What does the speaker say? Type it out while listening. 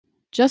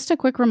Just a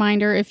quick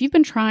reminder, if you've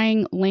been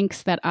trying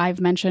links that I've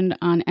mentioned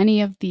on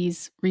any of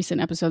these recent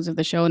episodes of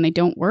the show and they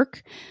don't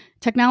work,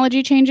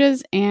 technology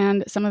changes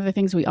and some of the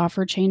things we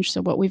offer change.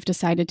 So what we've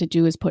decided to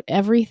do is put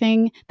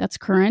everything that's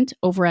current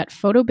over at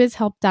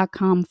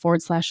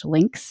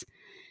photobizhelp.com/links.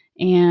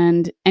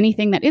 And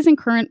anything that isn't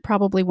current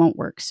probably won't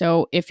work.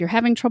 So if you're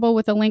having trouble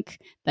with a link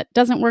that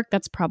doesn't work,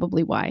 that's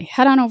probably why.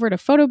 Head on over to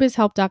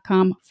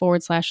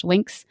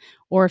photobizhelp.com/links.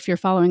 Or if you're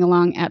following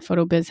along at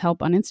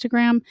photobizhelp on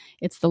Instagram,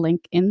 it's the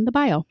link in the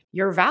bio.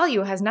 Your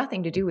value has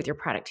nothing to do with your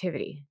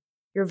productivity.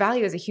 Your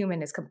value as a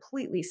human is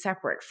completely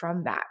separate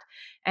from that.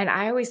 And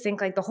I always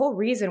think like the whole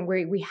reason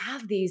we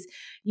have these,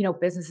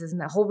 businesses and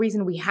the whole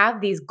reason we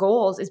have these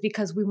goals is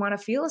because we want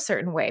to feel a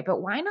certain way.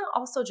 But why not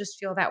also just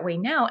feel that way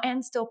now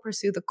and still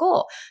pursue the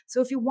goal?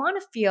 So if you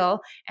want to feel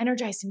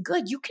energized and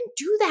good, you can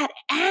do that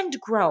and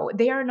grow.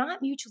 They are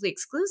not mutually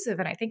exclusive.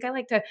 And I think I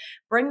like to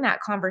bring that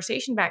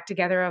conversation back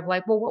together of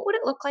like, well, what would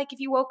it look like if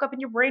you woke up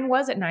and your brain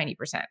was at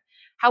 90%?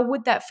 How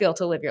would that feel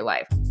to live your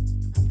life?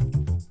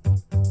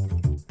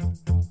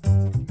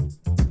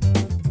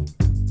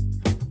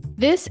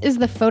 This is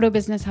the Photo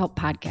Business Help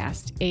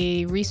Podcast,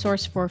 a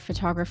resource for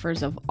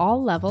photographers of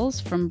all levels,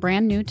 from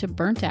brand new to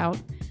burnt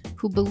out,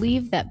 who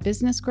believe that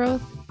business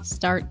growth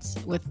starts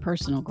with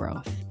personal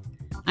growth.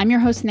 I'm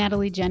your host,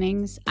 Natalie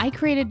Jennings. I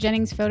created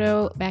Jennings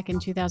Photo back in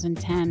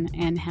 2010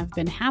 and have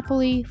been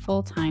happily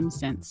full-time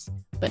since,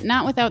 but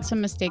not without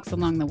some mistakes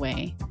along the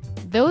way.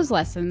 Those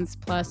lessons,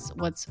 plus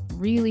what's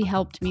really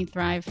helped me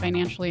thrive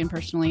financially and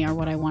personally, are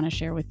what I want to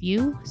share with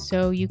you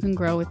so you can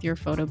grow with your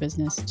photo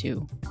business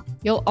too.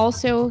 You'll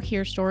also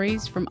hear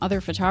stories from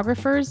other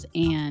photographers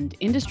and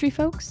industry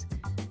folks,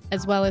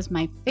 as well as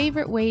my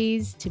favorite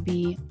ways to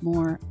be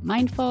more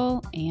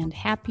mindful and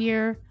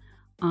happier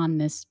on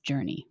this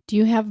journey. Do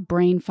you have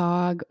brain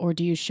fog, or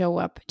do you show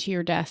up to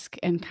your desk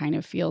and kind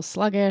of feel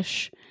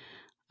sluggish?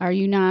 Are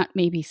you not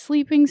maybe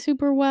sleeping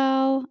super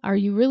well? Are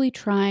you really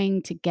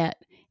trying to get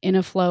in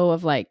a flow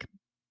of like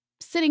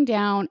sitting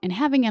down and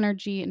having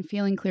energy and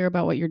feeling clear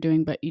about what you're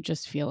doing, but you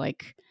just feel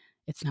like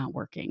it's not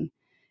working?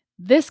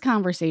 This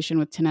conversation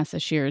with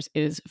Tanessa Shears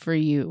is for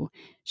you.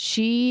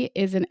 She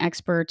is an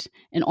expert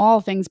in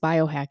all things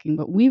biohacking,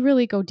 but we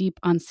really go deep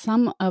on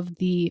some of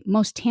the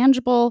most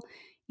tangible,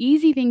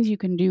 easy things you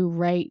can do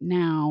right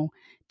now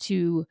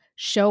to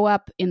show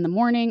up in the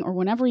morning or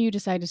whenever you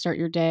decide to start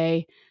your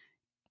day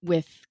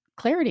with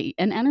clarity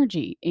and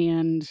energy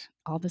and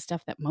all the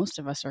stuff that most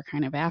of us are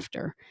kind of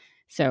after.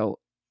 So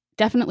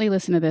definitely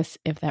listen to this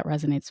if that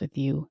resonates with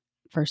you.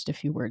 First, a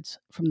few words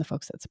from the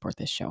folks that support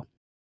this show.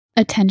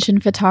 Attention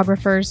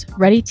photographers,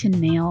 ready to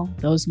nail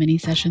those mini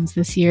sessions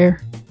this year?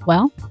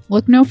 Well,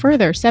 look no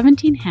further.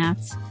 17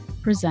 Hats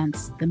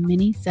presents the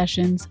Mini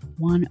Sessions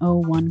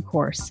 101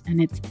 course, and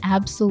it's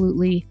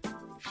absolutely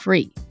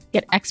free.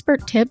 Get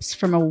expert tips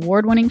from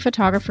award-winning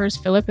photographers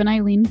Philip and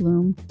Eileen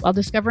Bloom while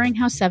discovering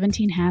how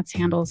 17 Hats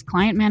handles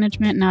client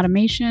management and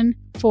automation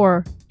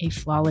for a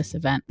flawless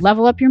event.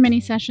 Level up your mini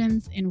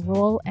sessions.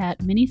 Enroll at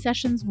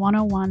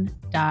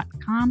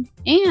minisessions101.com.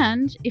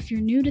 And if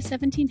you're new to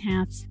 17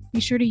 Hats, be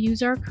sure to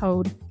use our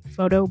code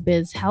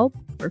PHOTOBIZHELP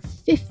for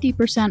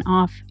 50%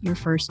 off your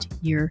first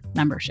year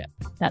membership.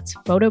 That's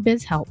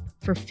PHOTOBIZHELP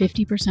for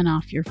 50%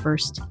 off your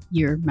first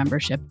year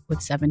membership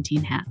with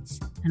 17 Hats.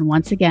 And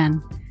once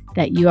again,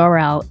 that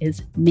URL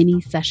is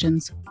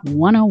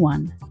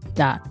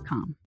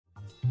minisessions101.com.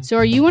 So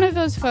are you one of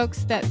those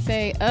folks that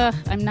say,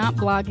 I'm not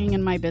blogging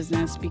in my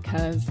business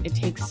because it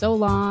takes so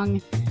long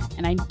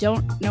and I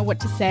don't know what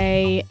to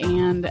say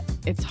and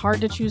it's hard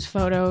to choose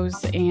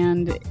photos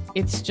and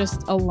it's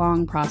just a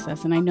long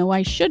process and I know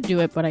I should do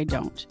it, but I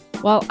don't?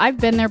 Well, I've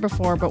been there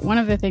before, but one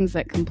of the things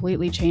that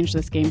completely changed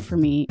this game for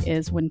me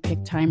is when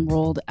PicTime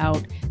rolled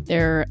out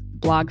their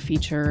blog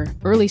feature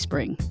early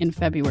spring in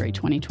February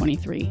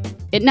 2023.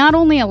 It not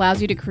only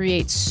allows you to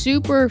create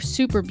super,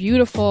 super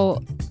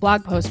beautiful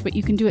blog posts, but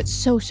you can do it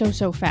so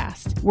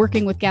fast,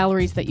 working with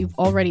galleries that you've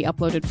already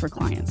uploaded for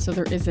clients. So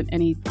there isn't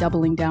any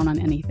doubling down on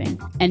anything.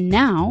 And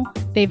now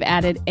they've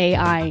added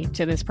AI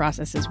to this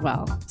process as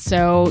well.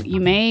 So you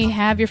may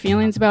have your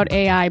feelings about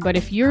AI, but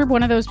if you're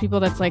one of those people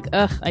that's like,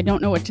 I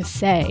don't know what to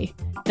say,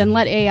 then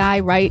let AI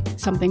write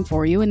something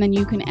for you, and then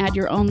you can add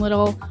your own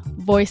little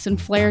voice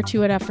and flair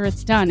to it after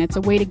it's done. It's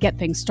a way to get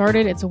things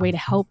started. It's a way to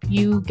help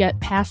you get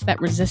past that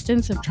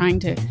resistance of trying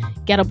to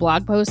get a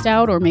blog post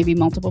out or maybe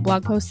multiple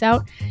blog posts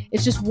out.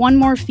 It's just one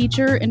more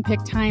feature in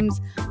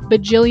PicTime's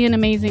bajillion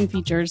amazing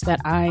features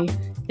that I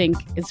think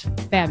is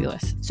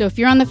fabulous. So if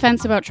you're on the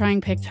fence about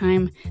trying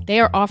PicTime, they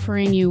are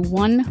offering you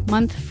 1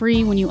 month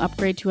free when you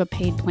upgrade to a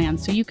paid plan.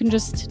 So you can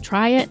just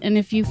try it. And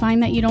if you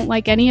find that you don't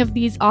like any of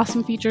these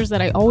awesome features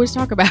that I always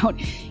talk about,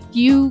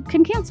 you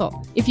can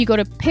cancel. If you go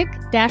to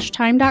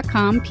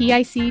pic-time.com,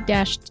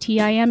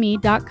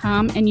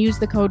 pic-time.com, and use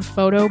the code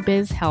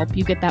PHOTOBIZHELP,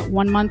 you get that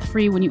 1 month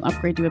free when you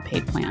upgrade to a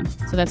paid plan.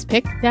 So that's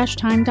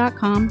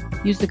pic-time.com,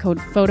 use the code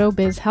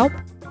PHOTOBIZHELP,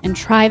 and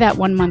try that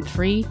 1 month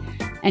free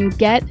and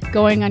get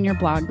going on your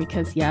blog,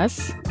 because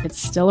yes,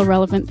 it's still a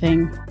relevant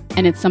thing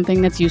and it's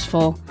something that's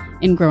useful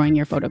in growing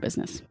your photo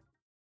business.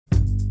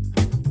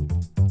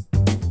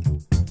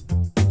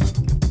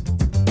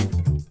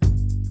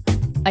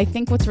 I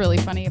think what's really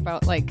funny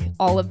about like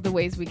all of the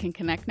ways we can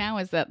connect now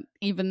is that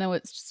even though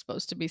it's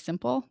supposed to be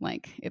simple,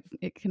 like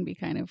it can be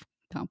kind of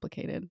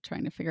complicated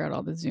trying to figure out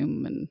all the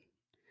Zoom and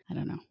I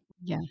don't know.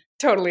 Yeah.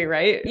 Totally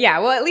right. Yeah.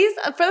 Well, at least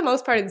for the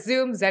most part, it's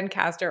Zoom,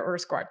 Zencaster, or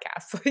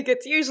Squadcast. Like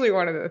it's usually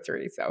one of the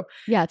three. So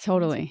Yeah, at least we've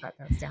totally. got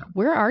those down.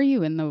 Where are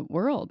you in the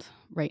world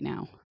right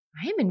now?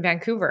 I am in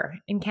Vancouver,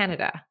 in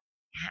Canada.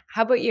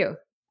 How about you?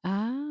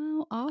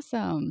 Oh,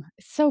 awesome.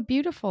 It's so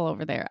beautiful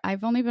over there.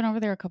 I've only been over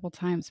there a couple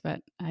times,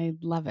 but I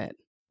love it.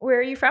 Where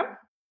are you from?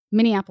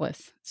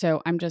 Minneapolis. So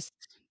I'm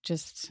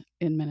just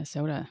in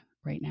Minnesota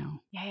right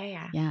now. Yeah, yeah,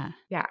 yeah. Yeah.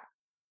 Yeah.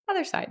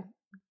 Other side.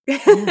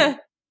 Yeah.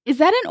 Is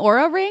that an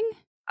Aura ring?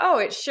 Oh,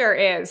 it sure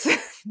is.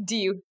 Do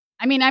you?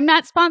 I mean, I'm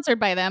not sponsored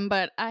by them,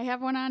 but I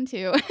have one on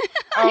too.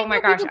 I Oh my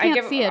know gosh. people I can't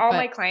give see it, all but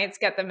my clients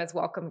get them as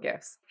welcome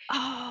gifts.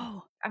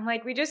 oh, I'm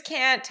like, we just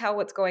can't tell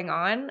what's going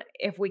on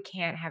if we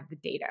can't have the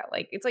data.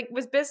 Like, it's like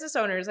with business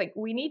owners, like,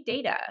 we need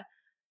data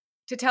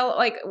to tell,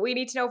 like, we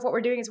need to know if what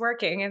we're doing is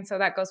working. And so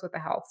that goes with the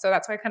health. So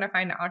that's why I kind of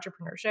find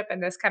entrepreneurship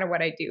and this kind of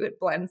what I do. It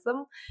blends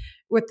them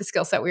with the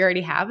skill set we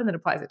already have and then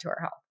applies it to our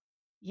health.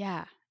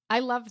 yeah. I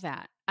love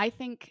that. I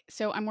think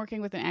so. I'm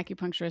working with an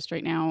acupuncturist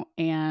right now,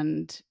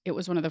 and it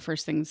was one of the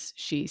first things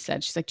she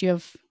said. She's like, "Do you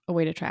have a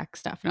way to track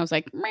stuff?" And I was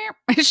like, "Meow."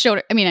 I showed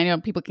her. I mean, I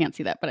know people can't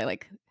see that, but I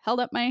like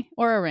held up my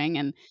Aura ring,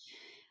 and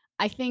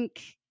I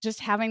think just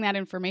having that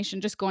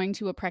information, just going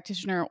to a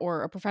practitioner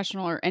or a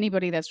professional or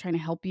anybody that's trying to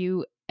help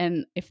you,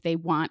 and if they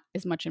want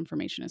as much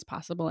information as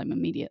possible, I'm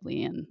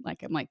immediately in.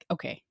 Like, I'm like,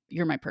 okay,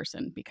 you're my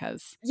person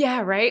because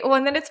Yeah, right. Well,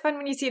 and then it's fun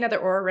when you see another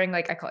aura ring,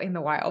 like I call it in the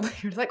wild.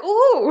 You're like,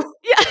 ooh,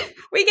 yeah.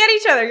 we get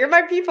each other. You're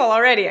my people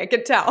already. I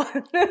could tell.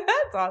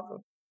 That's awesome.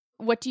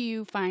 What do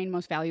you find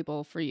most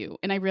valuable for you?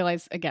 And I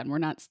realize again, we're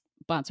not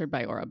sponsored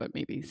by Aura, but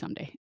maybe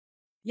someday.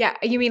 Yeah.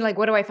 You mean like,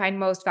 what do I find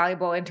most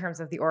valuable in terms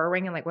of the aura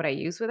ring and like what I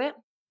use with it?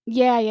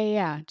 Yeah, yeah,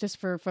 yeah. Just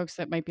for folks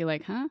that might be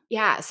like, huh?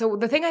 Yeah. So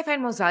the thing I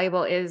find most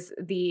valuable is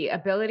the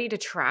ability to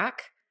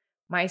track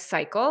my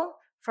cycle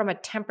from a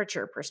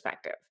temperature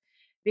perspective.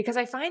 Because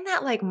I find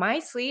that like my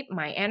sleep,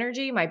 my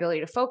energy, my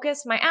ability to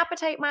focus, my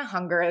appetite, my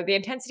hunger, the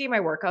intensity of my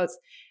workouts,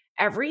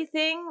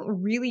 everything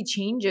really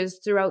changes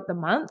throughout the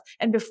month.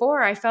 And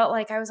before I felt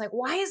like I was like,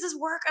 why is this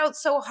workout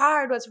so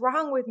hard? What's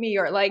wrong with me?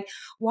 Or like,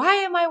 why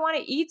am I want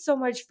to eat so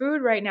much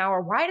food right now?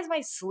 Or why does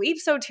my sleep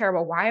so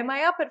terrible? Why am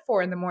I up at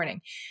 4 in the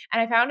morning?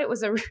 And I found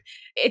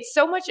it's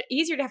so much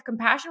easier to have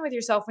compassion with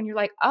yourself when you're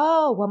like,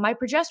 oh, well, my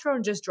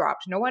progesterone just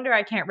dropped. No wonder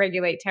I can't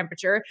regulate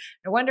temperature.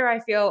 No wonder I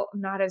feel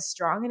not as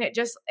strong. And it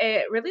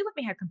really let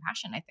me have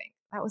compassion, I think.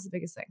 That was the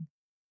biggest thing.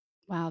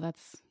 Wow,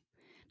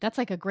 that's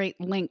like a great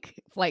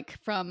link, like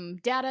from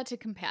data to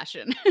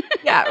compassion.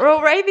 Yeah, well,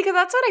 right? Because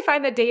that's what I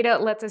find the data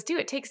lets us do.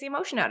 It takes the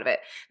emotion out of it.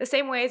 The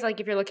same way as like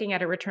if you're looking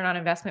at a return on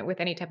investment with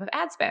any type of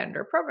ad spend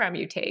or program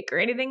you take or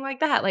anything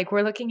like that. Like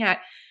we're looking at,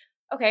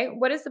 okay,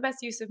 what is the best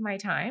use of my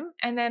time?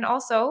 And then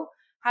also,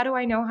 how do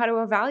I know how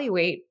to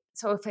evaluate?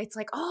 So if it's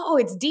like, oh,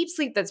 it's deep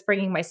sleep that's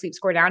bringing my sleep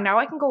score down, now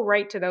I can go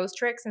right to those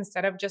tricks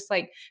instead of just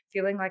like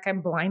feeling like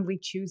I'm blindly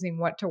choosing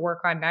what to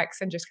work on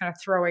next and just kind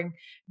of throwing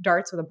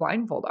darts with a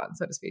blindfold on,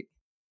 so to speak.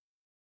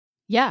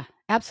 Yeah,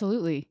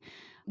 absolutely.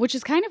 Which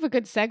is kind of a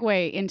good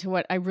segue into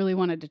what I really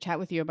wanted to chat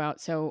with you about.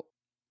 So,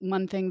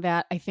 one thing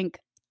that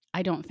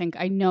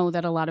I know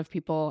that a lot of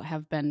people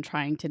have been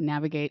trying to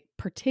navigate,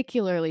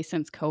 particularly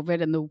since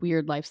COVID and the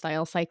weird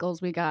lifestyle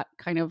cycles we got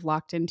kind of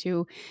locked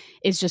into,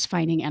 is just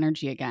finding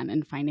energy again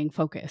and finding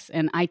focus.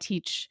 And I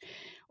teach,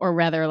 or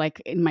rather,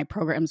 like in my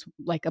programs,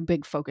 like a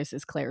big focus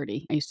is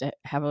clarity. I used to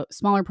have a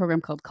smaller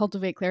program called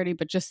Cultivate Clarity,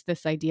 but just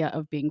this idea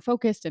of being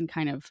focused and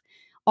kind of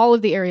all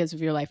of the areas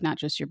of your life, not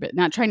just your bit,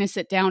 not trying to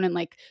sit down and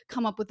like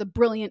come up with a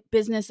brilliant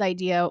business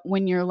idea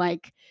when you're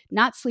like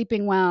not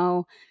sleeping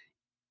well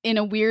in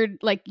a weird,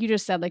 like you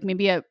just said, like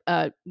maybe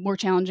a more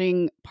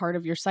challenging part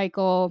of your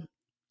cycle,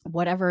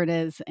 whatever it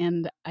is.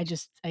 And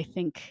I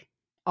think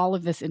all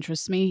of this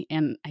interests me.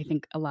 And I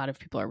think a lot of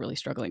people are really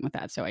struggling with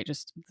that. So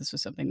this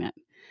was something that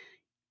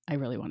I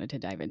really wanted to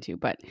dive into.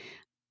 But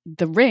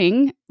the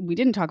ring, we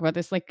didn't talk about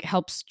this, like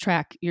helps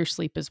track your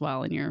sleep as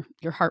well and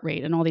your heart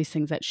rate and all these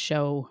things that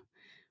show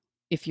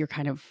if you're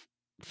kind of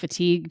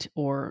fatigued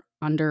or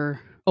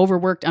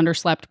overworked,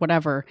 underslept,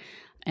 whatever.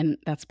 And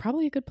that's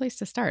probably a good place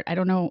to start. I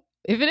don't know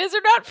if it is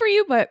or not for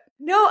you, but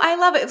No, I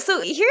love it.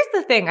 So here's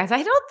the thing, guys.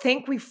 I don't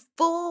think we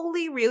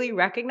fully really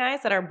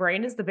recognize that our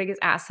brain is the biggest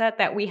asset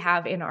that we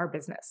have in our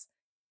business.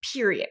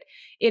 Period.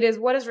 It is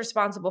what is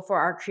responsible for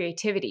our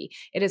creativity.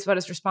 It is what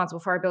is responsible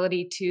for our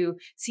ability to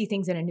see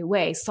things in a new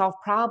way, solve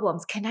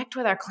problems, connect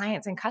with our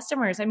clients and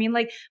customers. I mean,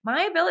 like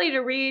my ability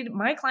to read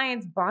my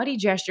clients' body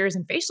gestures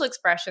and facial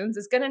expressions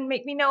is going to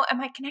make me know, am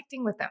I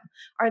connecting with them?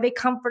 Are they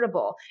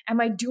comfortable?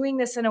 Am I doing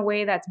this in a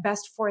way that's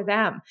best for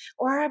them?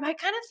 Or am I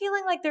kind of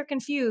feeling like they're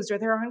confused or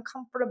they're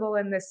uncomfortable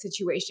in this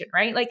situation,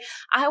 right? Like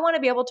I want to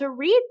be able to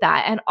read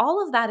that. And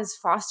all of that is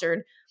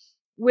fostered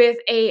with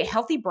a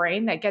healthy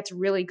brain that gets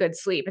really good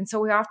sleep. And so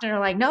we often are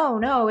like,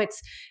 no,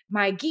 it's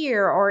my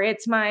gear or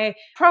it's my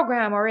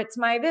program or it's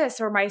my this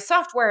or my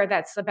software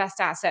that's the best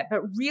asset.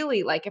 But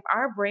really, like if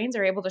our brains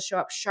are able to show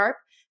up sharp,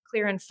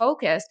 clear, and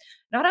focused,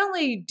 not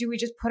only do we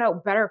just put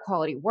out better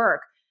quality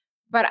work,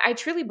 but I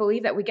truly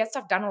believe that we get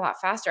stuff done a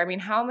lot faster. I mean,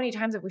 how many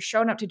times have we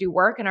shown up to do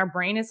work and our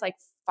brain is like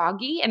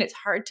foggy and it's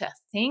hard to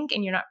think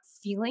and you're not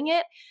feeling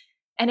it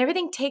and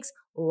everything takes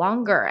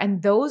longer.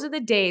 And those are the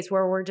days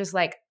where we're just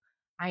like,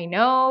 I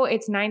know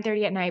it's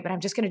 9:30 at night, but I'm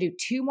just going to do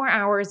 2 more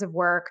hours of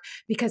work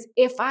because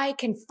if I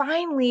can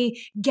finally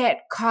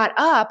get caught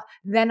up,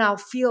 then I'll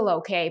feel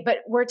okay. But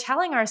we're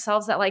telling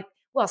ourselves that like,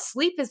 well,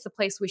 sleep is the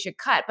place we should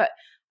cut. But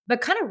the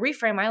kind of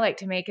reframe I like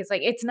to make is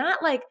like, it's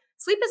not like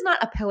sleep is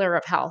not a pillar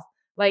of health.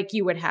 Like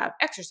you would have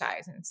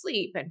exercise and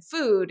sleep and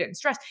food and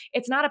stress.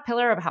 It's not a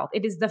pillar of health.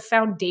 It is the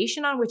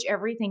foundation on which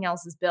everything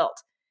else is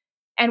built.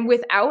 And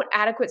without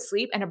adequate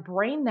sleep and a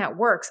brain that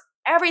works,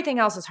 everything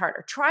else is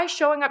harder. Try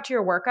showing up to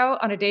your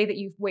workout on a day that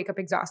you wake up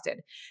exhausted.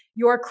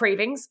 Your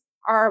cravings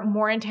are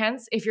more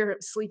intense if your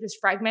sleep is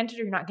fragmented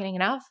or you're not getting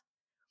enough.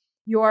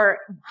 You're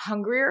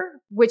hungrier,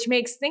 which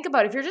makes, think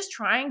about if you're just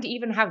trying to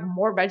even have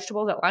more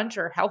vegetables at lunch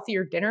or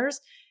healthier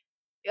dinners,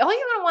 all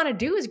you're going to want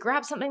to do is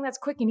grab something that's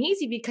quick and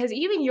easy because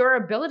even your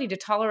ability to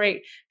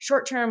tolerate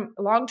short-term,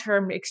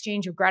 long-term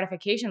exchange of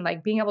gratification,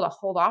 like being able to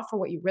hold off for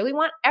what you really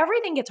want,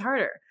 everything gets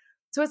harder.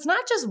 So it's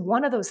not just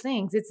one of those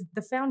things, it's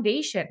the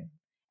foundation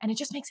and it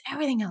just makes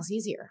everything else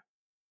easier.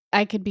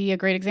 I could be a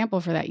great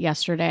example for that.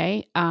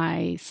 Yesterday,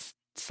 I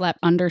slept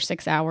under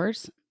 6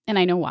 hours, and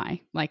I know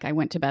why. Like, I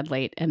went to bed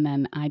late, and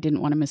then I didn't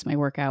want to miss my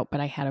workout,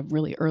 but I had a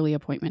really early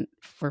appointment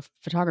for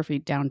photography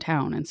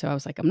downtown, and so I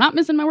was like, I'm not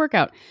missing my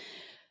workout.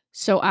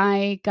 So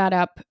I got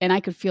up, and I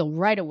could feel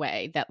right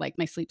away that, like,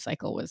 my sleep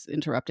cycle was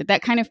interrupted.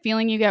 That kind of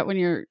feeling you get when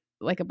you're,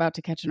 like, about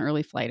to catch an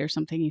early flight or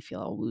something, you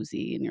feel all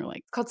woozy, and you're like,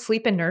 It's called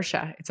sleep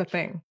inertia. It's a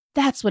thing.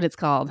 that's what it's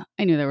called.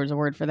 I knew there was a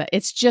word for that.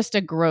 It's just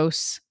a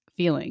gross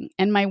feeling.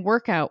 And my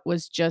workout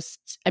was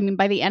just, I mean,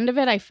 by the end of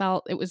it, I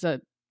felt it was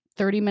a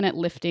 30-minute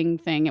lifting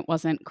thing. It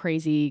wasn't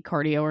crazy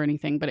cardio or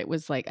anything, but it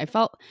was like, I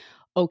felt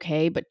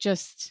okay, but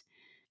just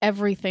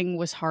everything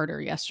was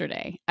harder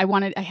yesterday. I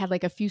had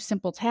like a few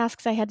simple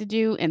tasks I had to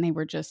do, and they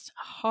were just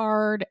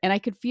hard. And I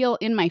could feel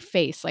in my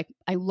face, like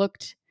I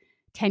looked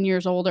 10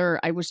 years older.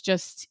 I was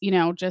just,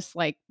 just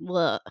like,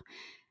 bleh.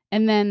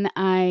 And then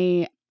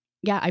I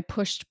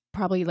pushed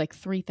probably like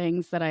 3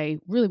 things that I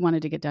really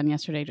wanted to get done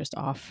yesterday just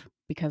off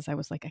because I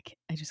was like,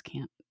 I just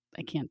can't,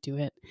 I can't do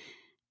it.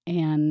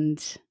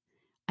 And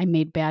I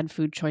made bad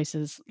food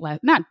choices.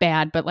 Not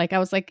bad, but like I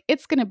was like,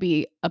 it's going to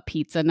be a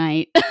pizza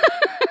night.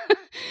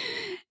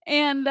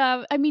 And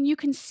I mean, you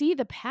can see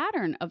the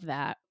pattern of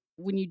that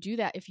when you do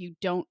that if you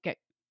don't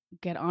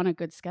get on a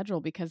good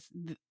schedule because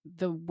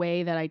the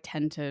way that I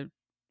tend to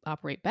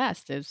operate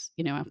best is,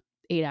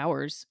 8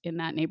 hours in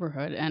that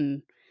neighborhood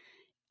and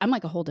I'm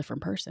like a whole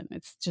different person.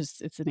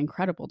 It's an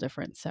incredible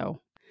difference.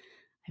 So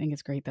I think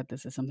it's great that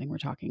this is something we're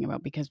talking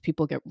about because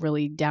people get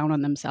really down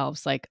on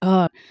themselves like,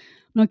 oh, I'm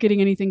not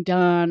getting anything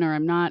done or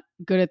I'm not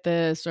good at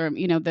this or,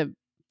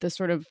 the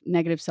sort of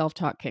negative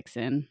self-talk kicks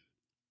in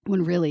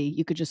when really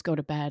you could just go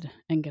to bed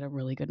and get a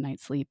really good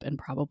night's sleep and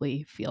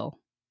probably feel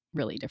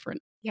really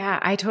different. Yeah,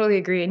 I totally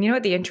agree. And you know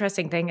what the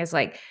interesting thing is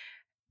like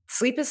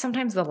sleep is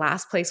sometimes the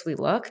last place we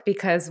look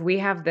because we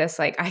have this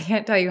like I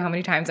can't tell you how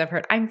many times I've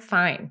heard I'm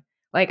fine.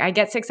 Like I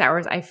get 6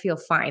 hours, I feel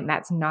fine.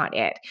 That's not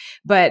it.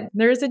 But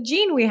there's a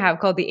gene we have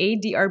called the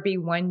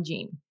ADRB1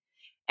 gene.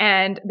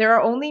 And there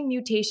are only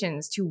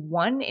mutations to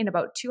 1 in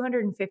about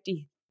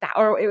 250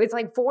 or it was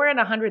like 4 in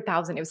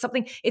 100,000. It was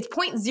something it's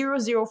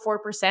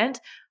 0.004%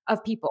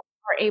 of people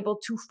are able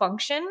to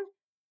function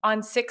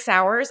on 6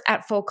 hours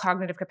at full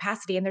cognitive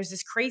capacity and there's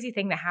this crazy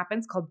thing that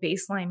happens called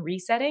baseline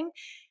resetting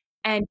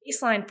and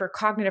baseline for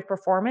cognitive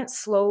performance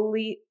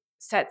slowly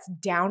sets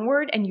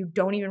downward and you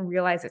don't even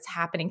realize it's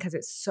happening because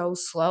it's so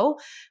slow.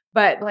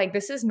 But like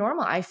this is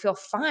normal. I feel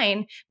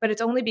fine, but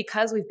it's only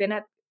because we've been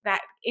at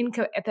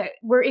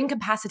we're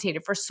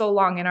incapacitated for so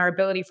long in our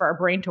ability for our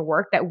brain to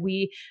work that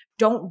we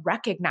don't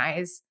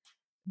recognize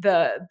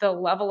the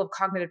level of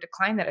cognitive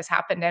decline that has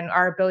happened and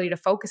our ability to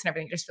focus and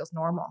everything just feels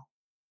normal.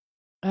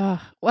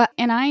 Well,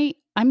 and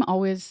I'm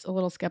always a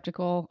little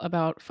skeptical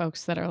about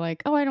folks that are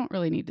like, "Oh, I don't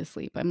really need to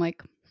sleep." I'm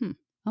like,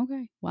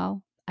 okay,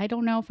 well, I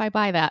don't know if I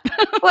buy that.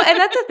 Well, and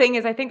that's the thing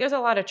is I think there's a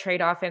lot of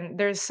trade-off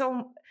and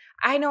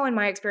I know in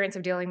my experience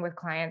of dealing with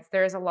clients,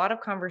 there's a lot of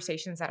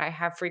conversations that I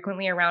have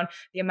frequently around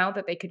the amount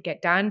that they could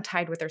get done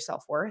tied with their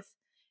self-worth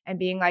and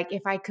being like,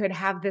 if I could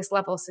have this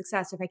level of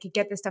success, if I could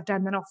get this stuff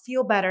done, then I'll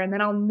feel better and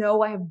then I'll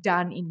know I have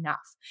done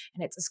enough.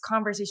 And it's this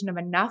conversation of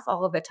enough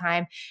all of the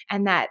time.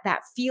 And that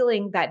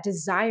feeling, that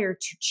desire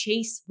to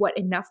chase what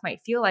enough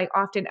might feel like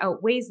often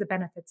outweighs the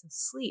benefits of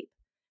sleep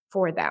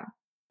for them.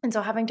 And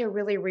so having to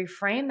really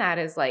reframe that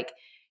is like,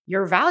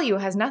 your value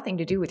has nothing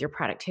to do with your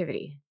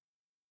productivity.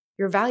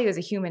 Your value as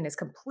a human is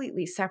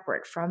completely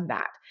separate from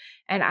that.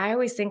 And I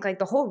always think like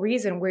the whole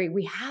reason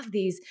we have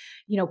these,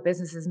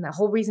 businesses and the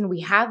whole reason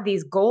we have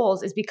these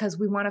goals is because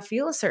we want to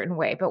feel a certain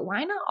way. But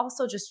why not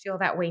also just feel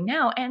that way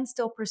now and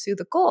still pursue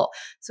the goal?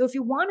 So if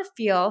you want to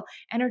feel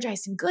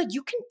energized and good,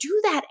 you can do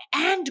that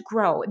and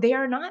grow. They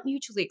are not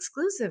mutually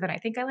exclusive. And I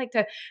think I like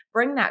to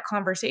bring that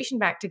conversation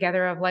back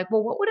together of like,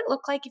 well, what would it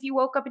look like if you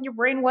woke up and your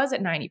brain was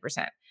at 90%?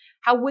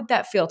 How would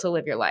that feel to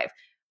live your life?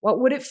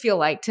 What would it feel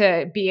like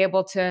to be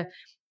able to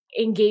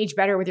engage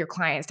better with your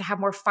clients, to have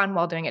more fun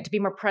while doing it, to be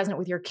more present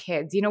with your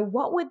kids?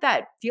 What would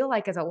that feel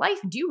like as a life?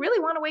 Do you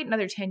really want to wait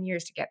another 10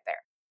 years to get there?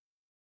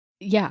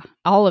 Yeah,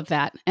 all of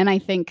that. And I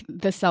think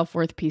the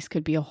self-worth piece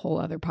could be a whole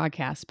other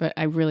podcast, but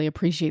I really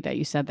appreciate that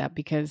you said that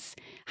because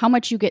how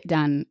much you get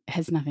done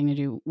has nothing to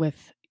do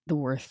with the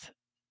worth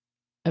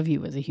of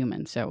you as a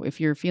human. So if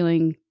you're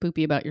feeling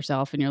poopy about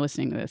yourself and you're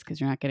listening to this because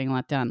you're not getting a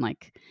lot done,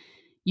 like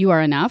you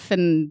are enough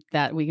and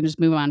that we can just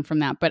move on from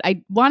that. But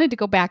I wanted to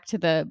go back to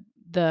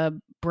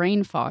the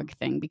brain fog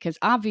thing because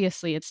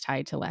obviously it's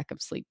tied to lack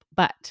of sleep.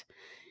 But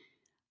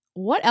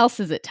what else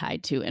is it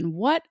tied to and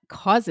what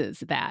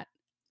causes that?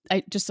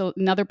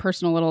 Another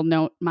personal little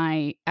note,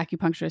 my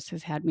acupuncturist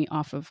has had me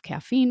off of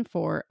caffeine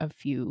for a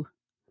few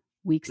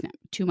weeks now,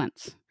 2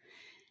 months.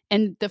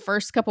 And the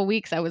first couple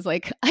weeks I was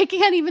like, I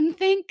can't even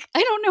think.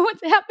 I don't know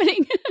what's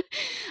happening.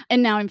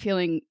 And now I'm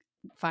feeling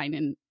fine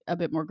and a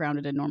bit more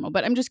grounded and normal.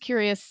 But I'm just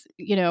curious,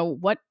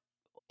 what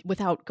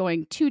without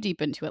going too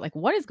deep into it, like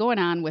what is going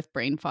on with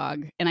brain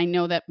fog? And I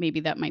know that maybe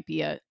that might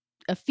be a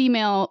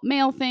female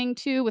male thing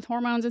too with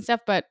hormones and stuff,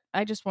 but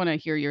I just want to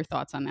hear your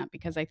thoughts on that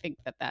because I think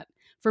that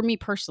for me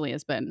personally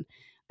has been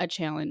a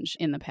challenge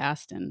in the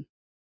past. And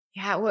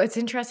Yeah, well, it's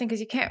interesting because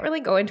you can't really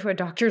go into a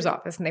doctor's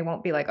office and they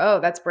won't be like, oh,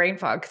 that's brain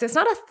fog. Because it's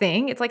not a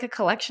thing. It's like a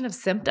collection of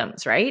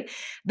symptoms, right?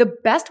 The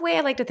best way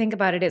I like to think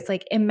about it is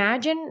like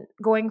imagine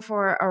going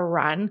for a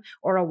run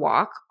or a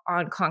walk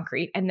on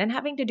concrete and then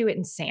having to do it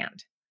in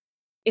sand.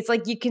 It's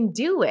like you can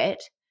do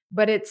it,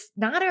 but it's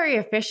not very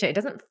efficient. It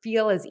doesn't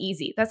feel as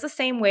easy. That's the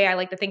same way I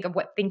like to think of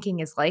what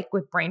thinking is like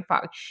with brain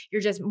fog.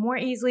 You're just more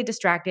easily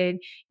distracted.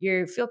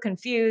 You feel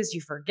confused.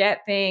 You forget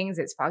things.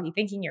 It's foggy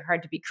thinking. You're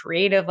hard to be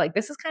creative. Like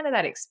this is kind of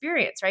that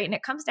experience, right? And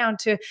it comes down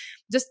to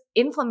just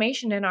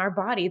inflammation in our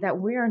body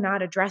that we are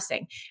not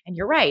addressing. And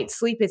you're right.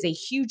 Sleep is a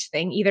huge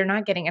thing, either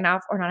not getting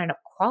enough or not enough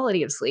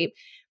quality of sleep.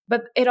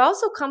 But it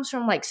also comes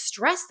from like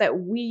stress that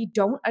we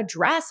don't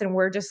address. And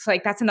we're just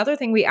like, that's another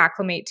thing we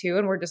acclimate to.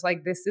 And we're just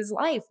like, this is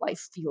life.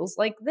 Life feels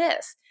like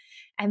this.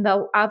 And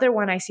the other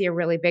one I see a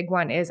really big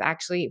one is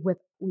actually with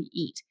we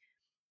eat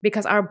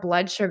because our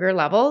blood sugar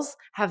levels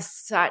have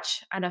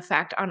such an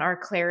effect on our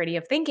clarity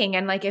of thinking.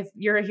 And like if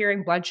you're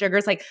hearing blood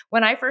sugars, like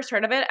when I first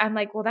heard of it, I'm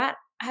like, well, that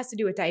has to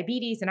do with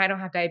diabetes and I don't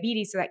have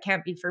diabetes, so that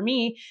can't be for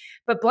me.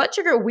 But blood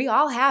sugar, we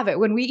all have it.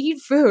 When we eat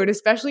food,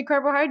 especially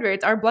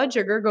carbohydrates, our blood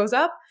sugar goes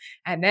up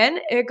and then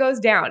it goes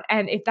down.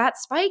 And if that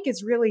spike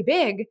is really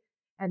big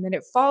and then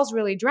it falls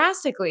really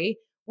drastically,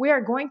 we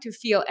are going to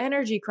feel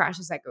energy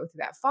crashes that go through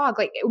that fog.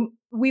 Like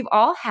we've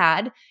all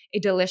had a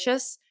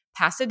delicious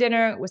pasta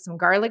dinner with some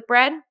garlic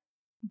bread,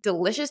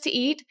 delicious to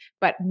eat,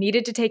 but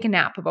needed to take a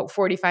nap about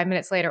 45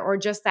 minutes later, or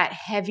just that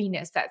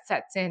heaviness that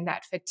sets in,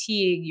 that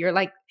fatigue. You're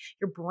like,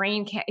 your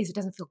brain it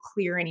doesn't feel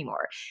clear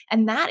anymore.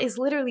 And that is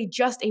literally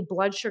just a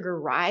blood sugar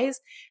rise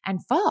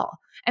and fall.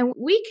 And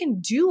we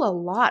can do a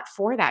lot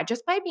for that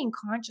just by being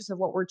conscious of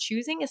what we're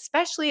choosing,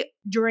 especially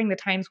during the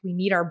times we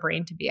need our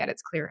brain to be at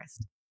its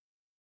clearest.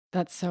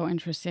 that's so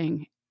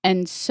interesting.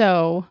 And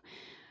so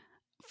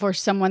for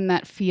someone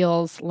that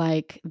feels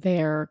like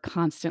they're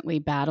constantly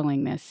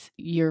battling this,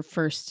 your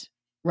first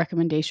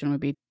recommendation would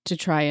be to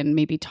try and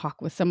maybe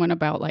talk with someone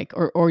about like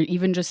or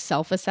even just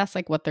self-assess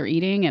like what they're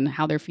eating and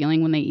how they're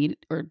feeling when they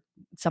eat or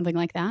something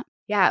like that?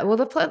 Yeah, well,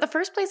 the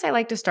first place I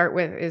like to start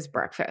with is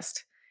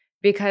breakfast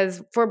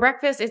because for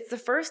breakfast, it's the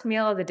first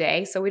meal of the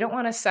day. So we don't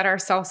want to set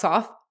ourselves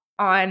off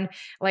on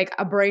like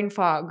a brain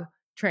fog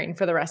train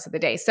for the rest of the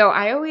day. So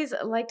I always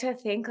like to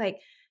think like,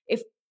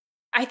 if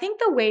I think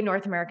the way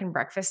North American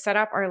breakfasts set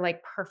up are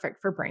like perfect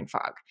for brain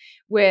fog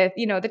with,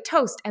 the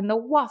toast and the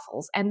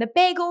waffles and the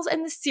bagels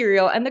and the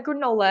cereal and the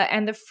granola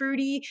and the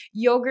fruity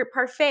yogurt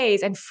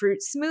parfaits and fruit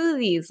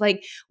smoothies.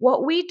 Like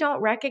what we don't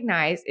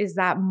recognize is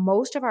that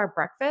most of our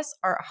breakfasts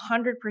are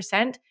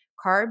 100%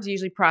 carbs,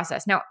 usually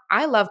processed. Now,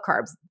 I love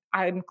carbs.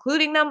 I'm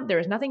including them. There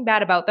is nothing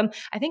bad about them.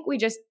 I think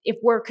if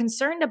we're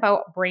concerned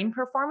about brain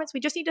performance,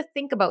 we just need to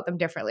think about them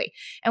differently.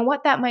 And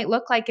what that might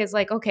look like is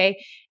like,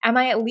 okay, am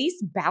I at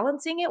least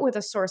balancing it with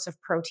a source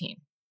of protein?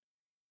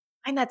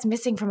 And that's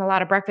missing from a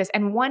lot of breakfast.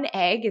 And one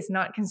egg is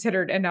not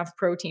considered enough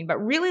protein, but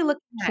really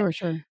looking at Sure,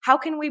 sure. how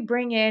can we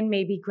bring in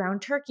maybe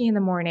ground turkey in the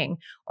morning,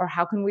 or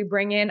how can we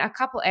bring in a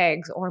couple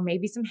eggs, or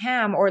maybe some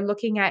ham, or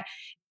looking at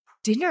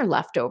dinner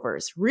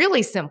leftovers.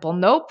 Really simple,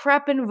 no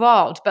prep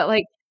involved, but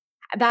like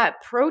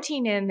that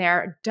protein in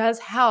there does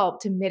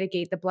help to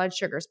mitigate the blood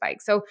sugar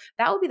spike. So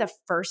that would be the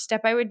first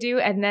step I would do.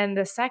 And then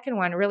the second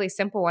one, really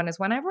simple one, is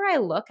whenever I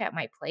look at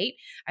my plate,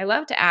 I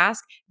love to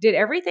ask, did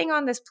everything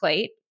on this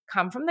plate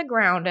come from the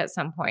ground at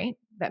some point?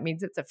 that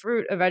means it's a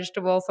fruit, a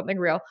vegetable, something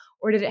real,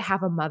 or did it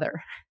have a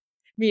mother?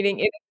 Meaning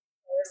it is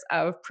a source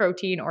of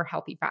protein or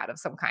healthy fat of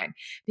some kind.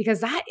 Because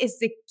that is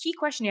the key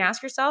question you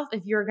ask yourself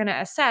if you're going to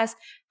assess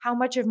how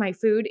much of my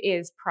food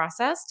is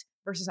processed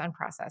versus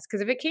unprocessed.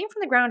 Because if it came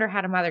from the ground or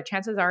had a mother,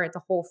 chances are it's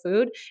a whole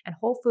food, and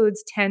whole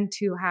foods tend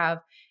to have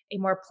a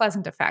more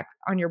pleasant effect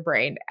on your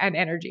brain and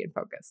energy and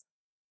focus.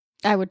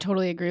 I would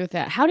totally agree with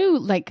that. How do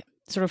like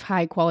sort of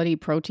high quality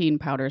protein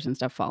powders and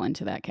stuff fall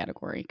into that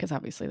category? Because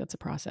obviously that's a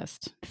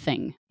processed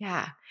thing.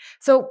 Yeah.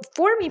 So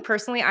for me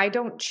personally, I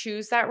don't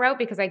choose that route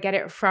because I get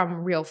it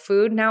from real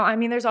food. Now, I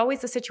mean, there's always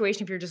the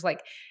situation if you're just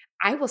like,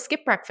 I will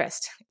skip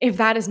breakfast if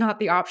that is not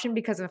the option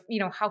because of,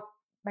 how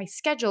my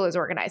schedule is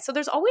organized. So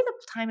there's always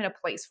a time and a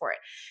place for it.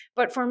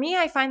 But for me,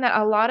 I find that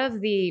a lot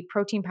of the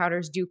protein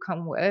powders do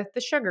come with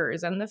the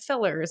sugars and the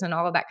fillers and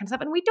all of that kind of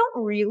stuff. And we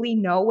don't really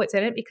know what's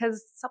in it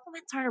because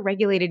supplements aren't a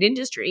regulated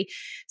industry.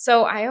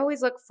 So I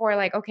always look for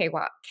like, okay,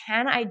 well,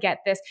 can I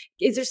get this?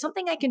 Is there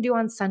something I can do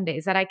on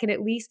Sundays that I can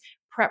at least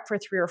prep for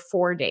 3 or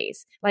 4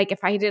 days? Like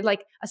if I did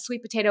like a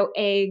sweet potato,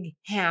 egg,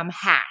 ham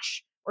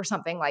hash or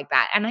something like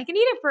that, and I can eat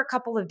it for a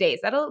couple of days,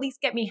 that'll at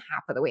least get me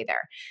half of the way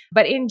there.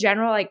 But in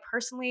general, like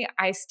personally,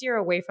 I steer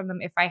away from them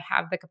if I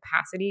have the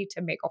capacity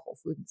to make a whole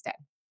food instead.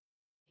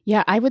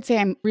 Yeah, I would say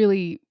I'm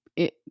really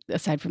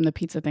aside from the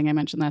pizza thing I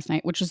mentioned last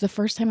night, which was the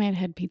first time I had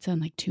had pizza in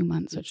like 2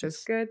 months, which Pizza's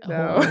is good a whole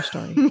though. other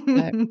story,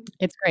 but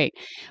it's great.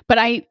 But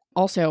I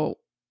also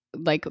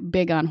like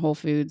big on whole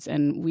foods,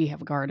 and we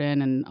have a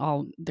garden and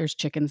all there's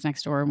chickens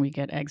next door and we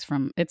get eggs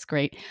from it's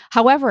great.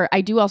 However,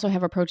 I do also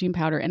have a protein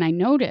powder, and I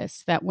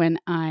notice that when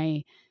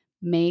I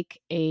make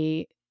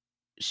a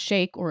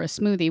shake or a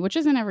smoothie, which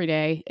isn't every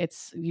day,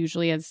 it's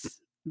usually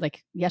as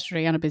like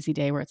yesterday on a busy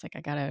day where it's like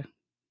I gotta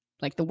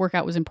like the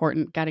workout was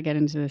important, gotta get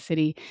into the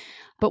city.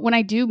 But when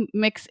I do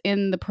mix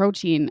in the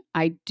protein,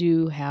 I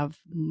do have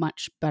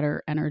much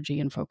better energy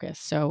and focus.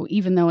 So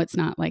even though it's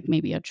not like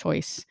maybe a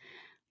choice,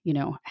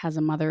 has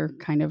a mother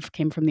kind of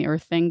came from the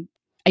earth thing,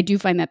 I do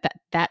find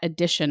that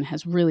addition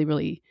has really,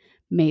 really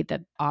made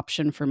that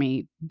option for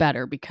me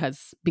better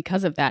because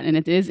of that. And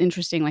it is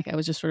interesting, like I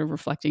was just sort of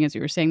reflecting as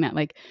you were saying that,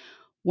 like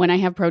when I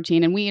have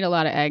protein and we eat a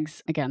lot of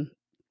eggs, again,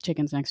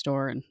 chickens next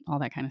door and all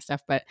that kind of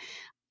stuff, but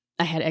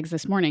I had eggs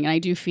this morning and I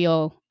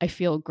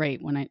feel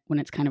great when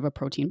it's kind of a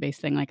protein-based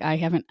thing. Like I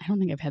don't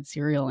think I've had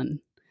cereal in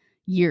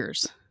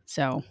years.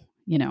 So,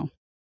 you know.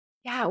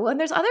 Yeah, well, and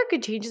there's other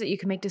good changes that you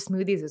can make to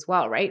smoothies as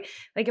well, right?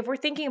 Like if we're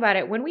thinking about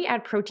it, when we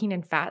add protein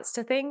and fats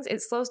to things,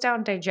 it slows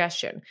down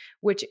digestion,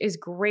 which is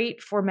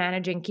great for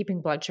managing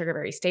keeping blood sugar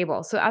very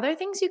stable. So other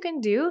things you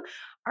can do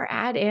are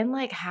add in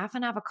like half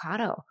an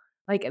avocado.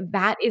 Like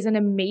that is an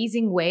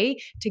amazing way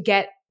to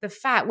get the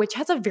fat, which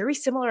has a very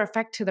similar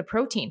effect to the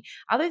protein.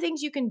 Other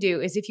things you can do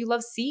is if you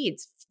love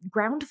seeds,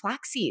 ground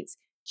flax seeds,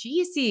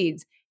 chia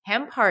seeds,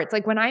 hemp hearts.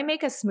 Like when I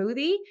make a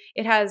smoothie,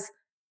 it has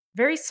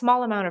very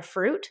small amount of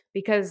fruit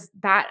because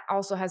that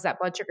also has that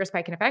blood sugar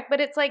spiking effect. But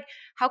it's like,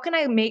 how can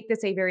I make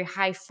this a very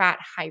high fat,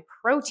 high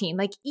protein?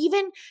 Like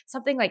even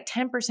something like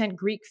 10%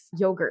 Greek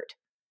yogurt,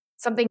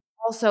 something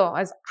also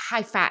as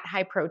high fat,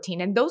 high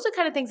protein. And those are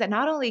kind of things that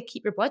not only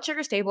keep your blood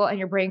sugar stable and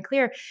your brain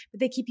clear,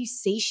 but they keep you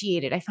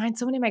satiated. I find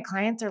so many of my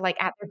clients are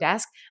like at their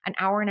desk an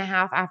hour and a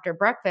half after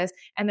breakfast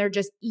and they're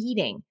just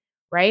eating.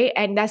 Right.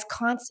 And that's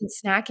constant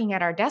snacking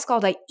at our desk all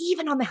day,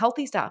 even on the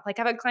healthy stuff. Like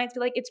I've had clients be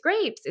like, it's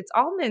grapes, it's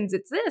almonds,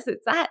 it's this,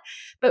 it's that.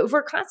 But if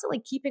we're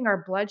constantly keeping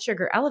our blood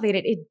sugar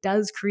elevated, it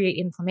does create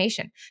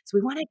inflammation. So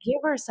we want to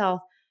give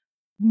ourselves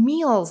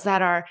meals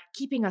that are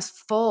keeping us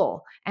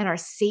full and are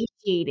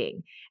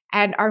satiating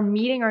and are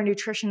meeting our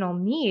nutritional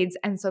needs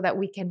and so that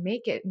we can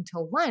make it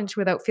until lunch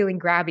without feeling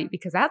grabby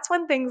because that's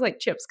when things like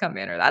chips come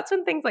in or that's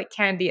when things like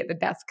candy at the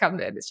desk come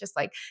in. It's just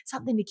like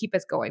something to keep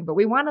us going, but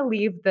we want to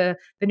leave the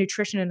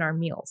nutrition in our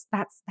meals.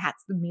 That's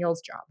the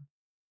meal's job.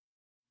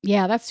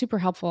 Yeah, that's super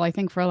helpful. I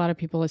think for a lot of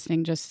people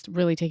listening, just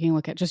really taking a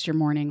look at just your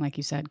morning, like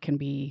you said, can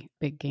be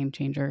big game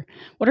changer.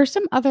 What are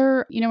some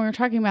other, we were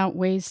talking about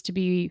ways to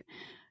be,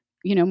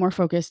 more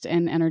focused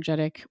and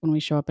energetic when we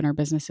show up in our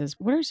businesses.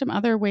 What are some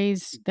other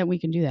ways that we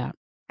can do that?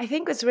 I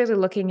think it's really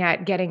looking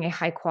at getting a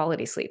high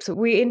quality sleep. So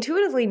we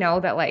intuitively know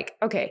that, like,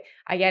 okay,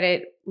 I get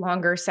it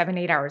longer, 7,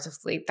 8 hours of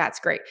sleep. That's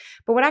great.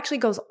 But what actually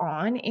goes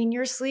on in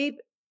your sleep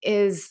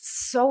is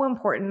so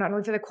important, not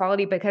only for the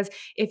quality, because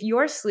if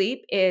your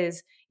sleep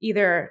is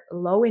either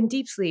low in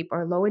deep sleep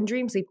or low in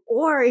dream sleep,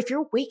 or if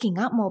you're waking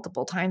up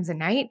multiple times a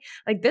night,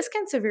 like this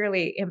can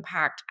severely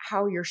impact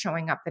how you're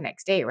showing up the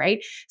next day,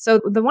 right? So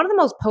the one of the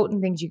most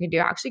potent things you can do,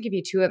 I'll actually give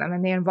you two of them,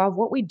 and they involve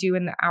what we do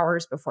in the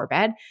hours before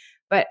bed.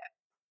 But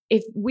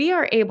if we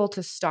are able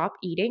to stop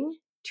eating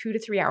 2 to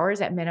 3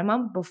 hours at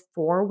minimum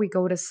before we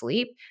go to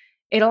sleep,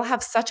 it'll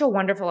have such a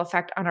wonderful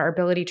effect on our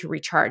ability to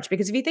recharge.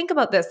 Because if you think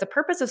about this, the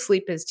purpose of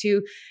sleep is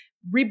to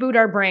reboot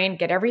our brain,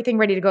 get everything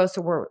ready to go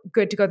so we're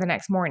good to go the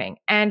next morning.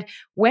 And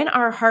when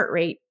our heart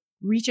rate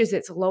reaches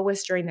its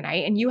lowest during the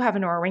night, and you have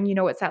an Oura ring,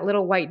 it's that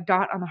little white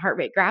dot on the heart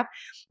rate graph,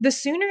 the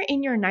sooner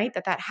in your night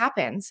that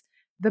happens,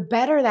 the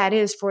better that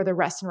is for the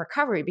rest and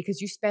recovery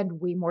because you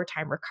spend way more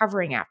time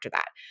recovering after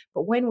that.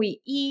 But when we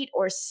eat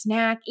or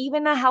snack,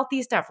 even the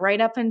healthy stuff right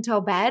up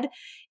until bed,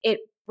 it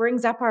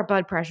brings up our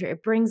blood pressure,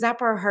 it brings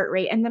up our heart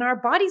rate. And then our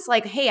body's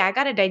like, hey, I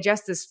got to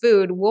digest this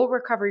food. We'll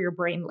recover your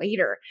brain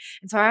later.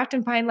 And so I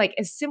often find like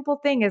a simple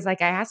thing is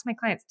like I ask my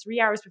clients 3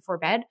 hours before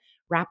bed,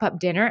 wrap up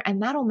dinner,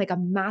 and that'll make a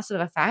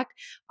massive effect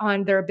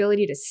on their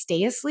ability to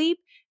stay asleep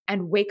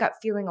and wake up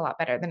feeling a lot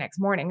better the next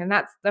morning. And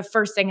that's the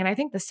first thing. And I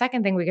think the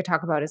second thing we could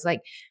talk about is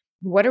like,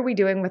 what are we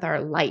doing with our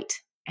light?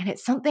 And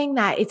it's something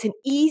that it's an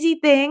easy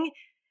thing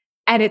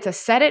and it's a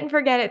set it and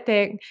forget it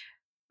thing.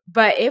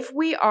 But if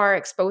we are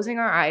exposing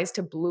our eyes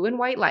to blue and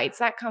white lights,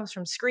 that comes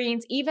from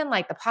screens, even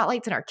like the pot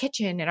lights in our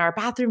kitchen and our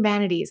bathroom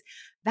vanities,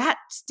 that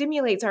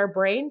stimulates our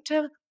brain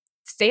to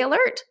stay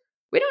alert.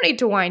 We don't need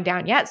to wind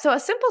down yet. So a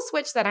simple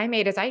switch that I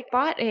made is I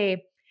bought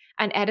an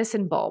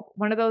Edison bulb,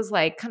 one of those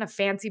like kind of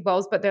fancy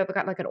bulbs, but they've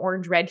got like an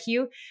orange red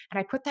hue. And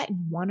I put that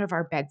in one of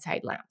our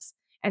bedside lamps.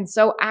 And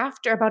so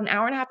after about an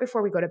hour and a half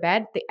before we go to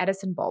bed, the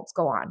Edison bulbs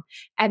go on.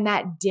 And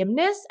that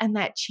dimness and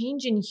that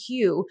change in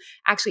hue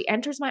actually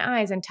enters my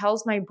eyes and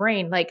tells my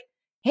brain, like,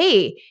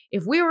 hey,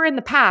 if we were in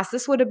the past,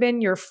 this would have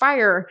been your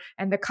fire,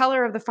 and the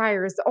color of the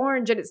fire is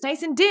orange, and it's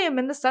nice and dim,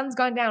 and the sun's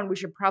gone down. We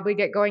should probably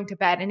get going to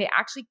bed. And it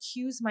actually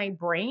cues my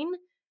brain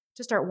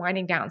to start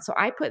winding down. So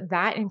I put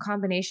that in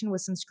combination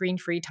with some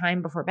screen-free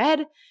time before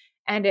bed.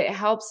 And it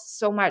helps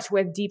so much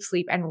with deep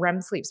sleep and REM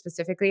sleep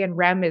specifically. And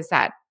REM is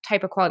that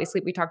type of quality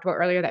sleep we talked about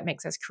earlier that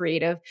makes us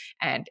creative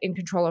and in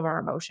control of our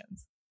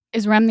emotions.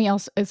 Is REM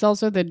it's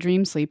also the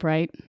dream sleep,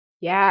 right?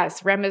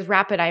 Yes, REM is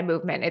rapid eye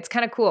movement. It's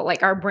kind of cool.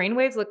 Like our brain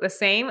waves look the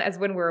same as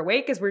when we're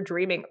awake, as we're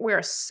dreaming.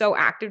 We're so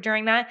active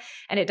during that.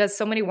 And it does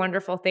so many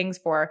wonderful things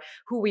for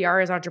who we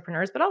are as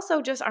entrepreneurs, but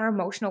also just our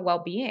emotional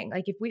well being.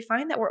 Like if we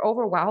find that we're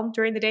overwhelmed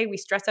during the day, we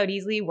stress out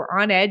easily, we're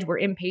on edge, we're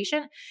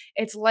impatient,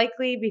 it's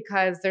likely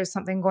because there's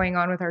something going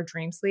on with our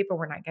dream sleep or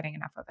we're not getting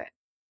enough of it.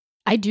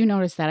 I do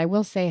notice that. I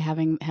will say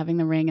having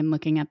the ring and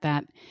looking at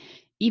that,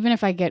 even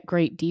if I get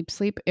great deep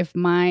sleep, if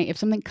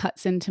something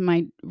cuts into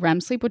my REM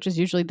sleep, which is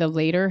usually the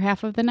later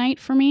half of the night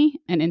for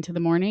me and into the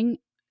morning,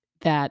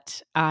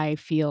 that I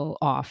feel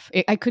off.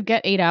 I could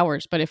get 8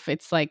 hours, but if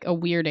it's like a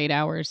weird 8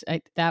 hours,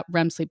 that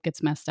REM sleep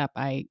gets messed up.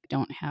 I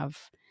don't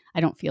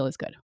feel as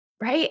good.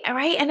 Right,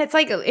 right, and it's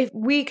like, if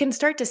we can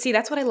start to see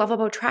that's what I love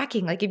about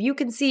tracking, like, if you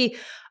can see,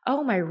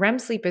 "Oh, my REM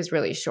sleep is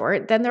really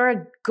short," then there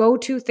are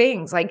go-to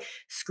things, like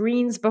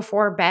screens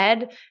before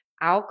bed,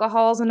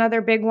 alcohol's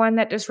another big one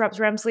that disrupts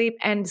REM sleep,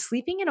 and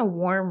sleeping in a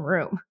warm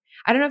room.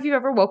 I don't know if you've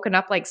ever woken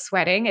up, like,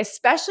 sweating,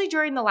 especially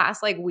during the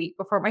last, like, week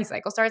before my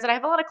cycle starts, and I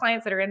have a lot of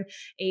clients that are in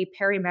a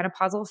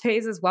perimenopausal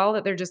phase as well,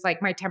 that they're just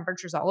like, "My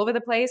temperature's all over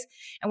the place,"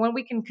 and when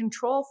we can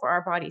control for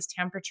our body's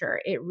temperature,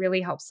 it really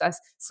helps us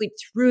sleep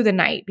through the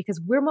night because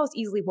we're most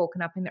easily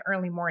woken up in the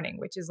early morning,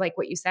 which is like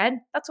what you said.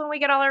 That's when we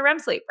get all our REM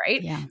sleep,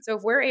 right? Yeah. So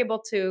if we're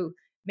able to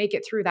make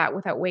it through that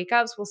without wake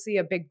ups, we'll see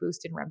a big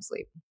boost in REM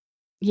sleep.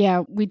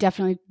 Yeah, we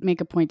definitely make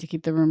a point to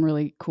keep the room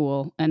really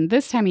cool. And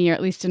this time of year,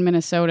 at least in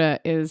Minnesota,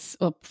 is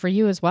well, for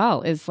you as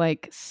well, is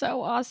like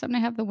so awesome to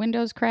have the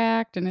windows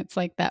cracked and it's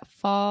like that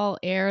fall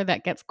air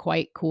that gets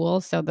quite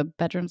cool. So the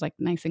bedroom's like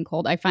nice and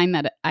cold. I find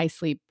that I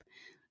sleep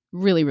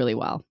really, really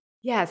well.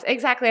 Yes,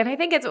 exactly, and I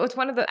think it's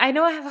one of the I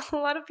know I have a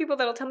lot of people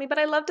that'll tell me, "But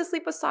I love to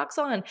sleep with socks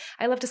on.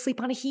 I love to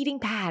sleep on a heating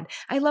pad.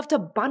 I love to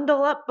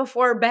bundle up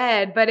before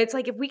bed." But it's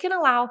like if we can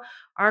allow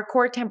our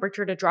core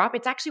temperature to drop,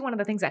 it's actually one of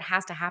the things that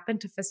has to happen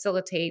to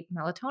facilitate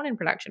melatonin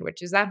production,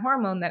 which is that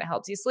hormone that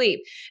helps you sleep.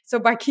 So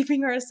by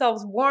keeping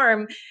ourselves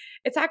warm,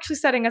 it's actually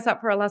setting us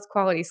up for a less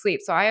quality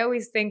sleep. So I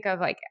always think of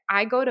like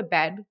I go to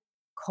bed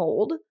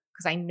cold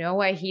because I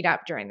know I heat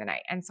up during the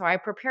night. And so I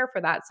prepare for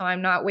that. So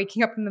I'm not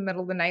waking up in the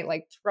middle of the night,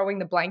 like throwing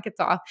the blankets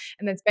off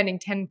and then spending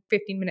 10,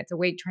 15 minutes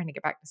awake trying to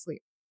get back to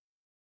sleep.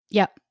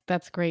 Yep,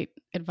 that's great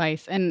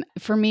advice. And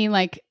for me,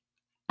 like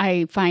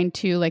I find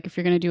too, like if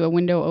you're gonna do a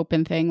window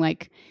open thing,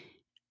 like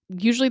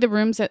usually the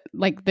rooms that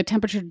like the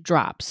temperature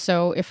drops.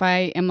 So if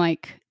I am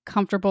like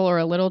comfortable or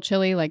a little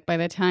chilly, like by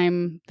the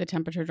time the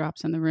temperature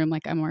drops in the room,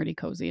 like I'm already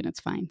cozy and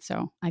it's fine.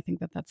 So I think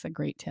that that's a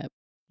great tip.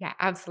 Yeah,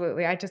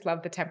 absolutely. I just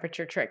love the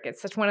temperature trick. It's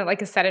such one of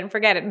like a set it and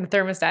forget it in the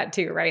thermostat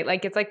too, right?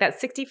 Like it's like that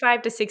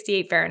 65 to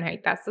 68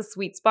 Fahrenheit. That's the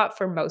sweet spot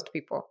for most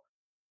people.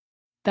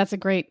 That's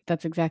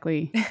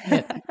exactly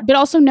it. But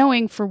also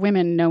knowing for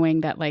women,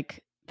 knowing that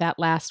like that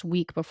last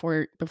week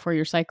before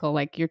your cycle,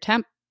 like your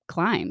temp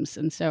climbs.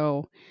 And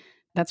so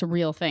that's a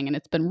real thing. And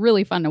it's been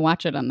really fun to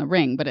watch it on the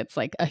ring, but it's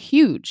like a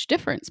huge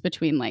difference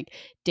between like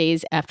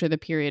days after the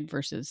period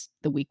versus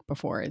the week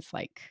before is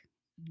like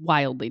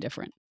wildly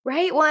different.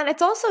 Right. Well, and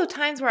it's also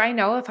times where I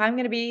know if I'm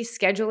going to be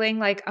scheduling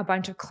like a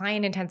bunch of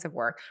client intensive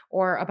work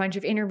or a bunch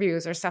of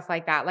interviews or stuff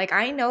like that, like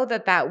I know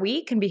that that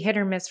week can be hit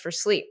or miss for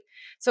sleep.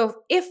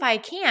 So if I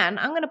can,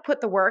 I'm going to put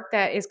the work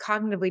that is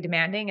cognitively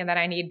demanding and that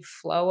I need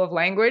flow of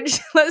language.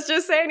 Let's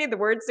just say I need the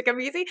words to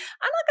come easy. I'm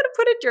not going to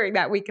put it during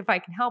that week if I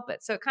can help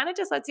it. So it kind of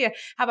just lets you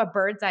have a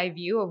bird's eye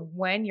view of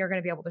when you're going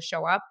to be able to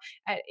show up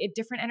at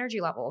different energy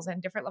levels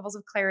and different levels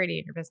of clarity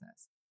in your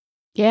business.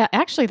 Yeah,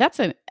 actually, that's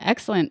an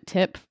excellent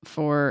tip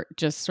for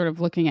just sort of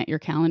looking at your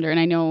calendar. And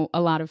I know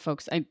a lot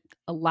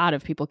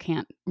of people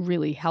can't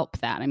really help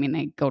that. I mean,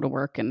 they go to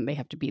work and they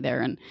have to be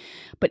there.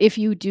 But if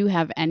you do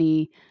have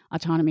any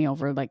autonomy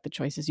over like the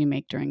choices you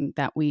make during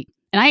that week,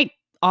 and I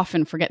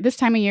often forget this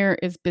time of year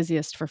is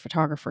busiest for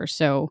photographers.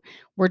 So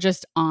we're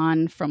just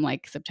on from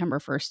like September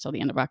 1st till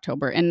the end of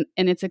October. And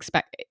it's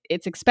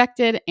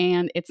expected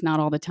and it's not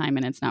all the time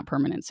and it's not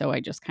permanent. So I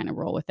just kind of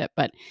roll with it.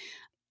 But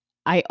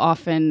I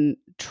often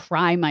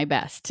try my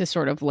best to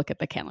sort of look at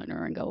the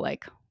calendar and go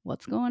like,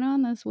 "What's going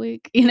on this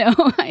week?"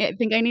 I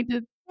think I need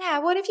to. Yeah,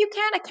 what if you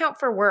can't account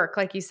for work,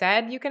 like you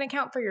said, you can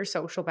account for your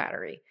social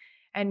battery.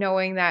 And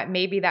knowing that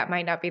maybe that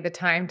might not be the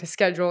time to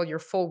schedule your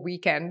full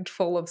weekend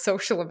full of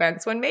social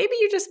events when maybe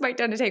you just might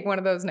want to take one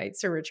of those nights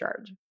to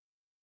recharge.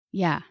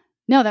 Yeah.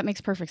 No, that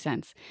makes perfect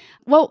sense.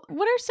 Well,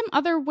 what are some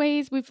other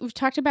ways we've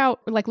talked about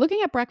like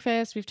looking at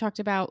breakfast, we've talked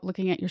about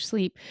looking at your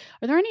sleep.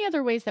 Are there any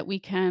other ways that we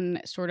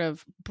can sort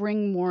of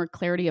bring more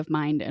clarity of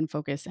mind and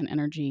focus and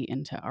energy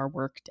into our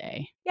work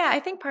day? Yeah, I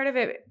think part of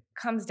it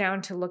comes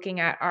down to looking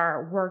at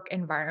our work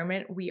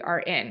environment we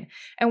are in.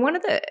 And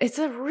it's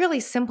a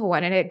really simple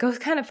one, and it goes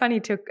kind of funny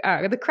to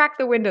the crack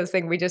the windows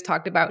thing we just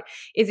talked about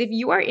is if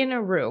you are in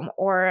a room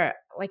or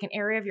like an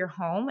area of your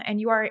home and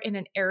you are in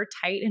an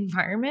airtight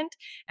environment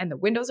and the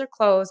windows are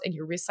closed and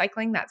you're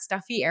recycling that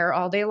stuffy air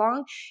all day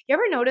long, you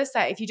ever notice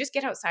that if you just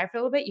get outside for a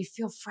little bit, you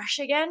feel fresh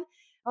again?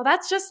 Well,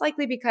 that's just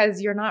likely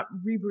because you're not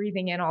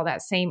rebreathing in all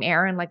that same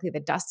air and likely the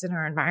dust in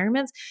our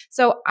environments.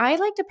 So I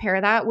like to pair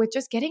that with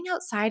just getting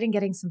outside and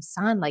getting some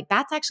sun. Like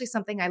that's actually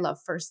something I love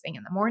first thing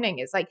in the morning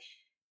is like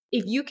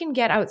if you can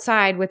get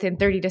outside within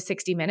 30 to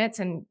 60 minutes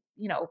and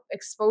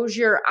expose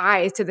your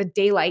eyes to the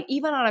daylight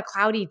even on a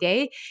cloudy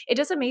day, it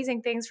does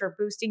amazing things for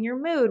boosting your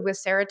mood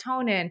with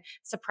serotonin,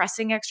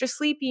 suppressing extra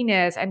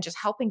sleepiness, and just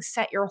helping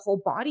set your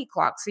whole body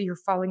clock so you're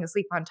falling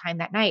asleep on time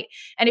that night.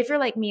 And if you're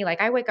like me,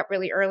 like I wake up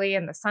really early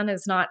and the sun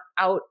is not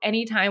out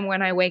anytime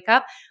when I wake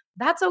up,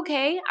 that's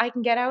okay. I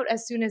can get out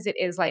as soon as it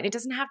is light. It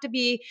doesn't have to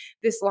be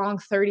this long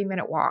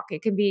 30-minute walk.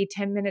 It can be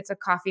 10 minutes of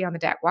coffee on the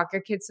deck, walk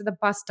your kids to the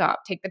bus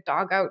stop, take the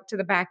dog out to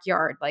the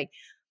backyard. Like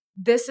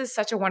this is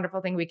such a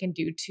wonderful thing we can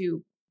do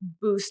to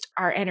boost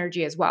our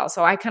energy as well.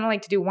 So I kind of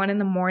like to do one in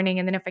the morning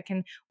and then if I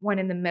can, one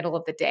in the middle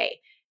of the day.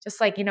 Just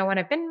like, when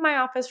I've been in my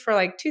office for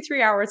like 2,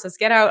 3 hours, let's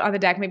get out on the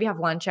deck, maybe have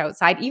lunch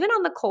outside, even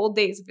on the cold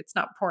days if it's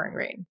not pouring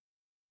rain.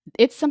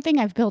 It's something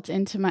I've built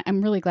into my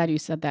I'm really glad you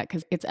said that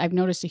because I've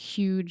noticed a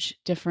huge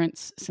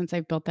difference since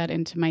I've built that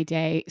into my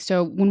day.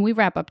 So when we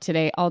wrap up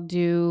today, I'll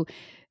do,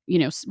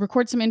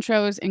 record some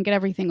intros and get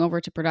everything over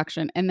to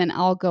production. And then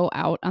I'll go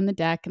out on the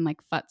deck and like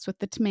futz with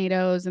the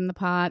tomatoes and the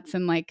pots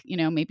and like,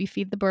 maybe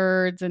feed the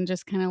birds and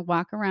just kind of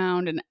walk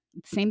around. And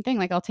same thing,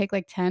 like I'll take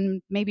like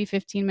 10, maybe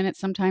 15 minutes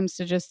sometimes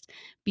to just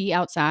be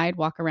outside,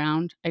 walk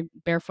around,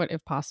 barefoot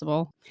if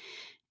possible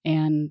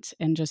and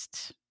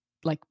just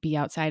like be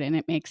outside, and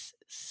it makes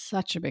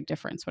such a big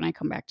difference when I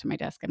come back to my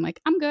desk. I'm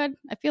like, "I'm good.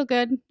 I feel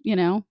good,"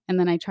 and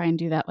then I try and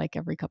do that like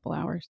every couple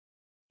hours.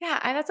 Yeah,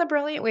 and that's a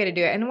brilliant way to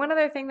do it. And one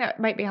other thing that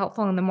might be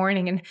helpful in the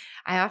morning, and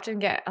I often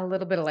get a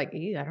little bit of like,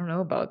 "Ew, I don't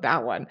know about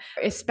that one,"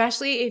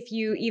 especially if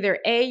you either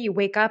A, you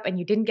wake up and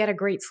you didn't get a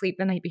great sleep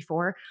the night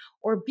before,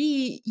 or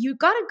B, you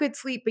got a good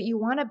sleep, but you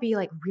want to be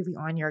like really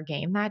on your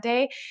game that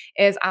day,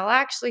 is I'll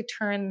actually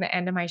turn the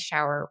end of my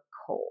shower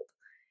cold.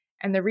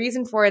 And the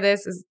reason for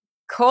this is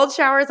cold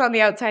showers on the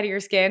outside of your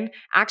skin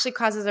actually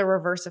causes a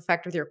reverse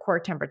effect with your core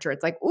temperature.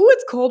 It's like, "Ooh,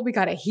 it's cold. We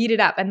got to heat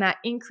it up." And that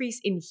increase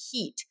in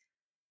heat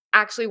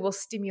actually will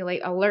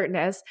stimulate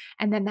alertness.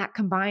 And then that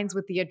combines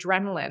with the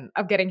adrenaline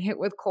of getting hit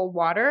with cold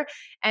water.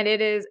 And it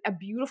is a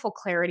beautiful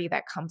clarity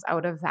that comes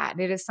out of that.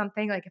 And it is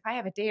something like if I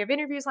have a day of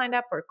interviews lined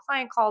up or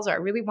client calls, or I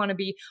really want to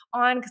be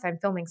on because I'm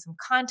filming some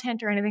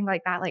content or anything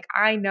like that, like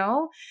I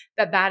know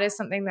that that is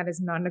something that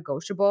is non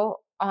negotiable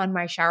on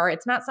my shower.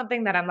 It's not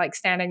something that I'm like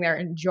standing there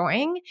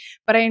enjoying,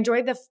 but I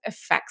enjoy the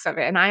effects of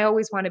it. And I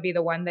always want to be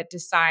the one that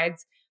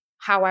decides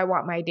how I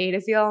want my day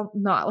to feel,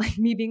 not like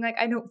me being like,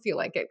 I don't feel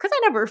like it. Cause I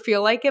never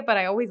feel like it, but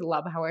I always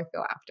love how I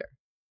feel after.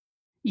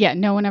 Yeah,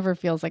 no one ever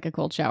feels like a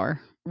cold shower,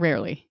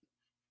 rarely.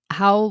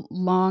 How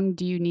long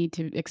do you need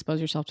to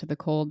expose yourself to the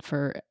cold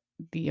for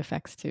the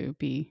effects to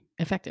be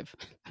effective?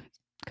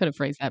 Could have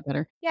phrased that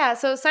better. Yeah.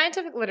 So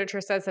scientific literature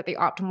says that the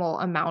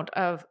optimal amount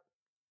of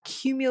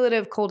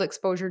cumulative cold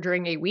exposure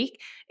during a week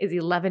is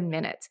 11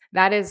 minutes.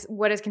 That is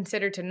what is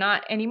considered to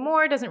not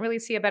anymore, doesn't really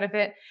see a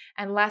benefit,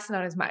 and less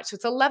not as much. So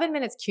it's 11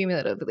 minutes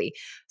cumulatively.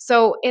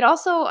 So it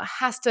also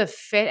has to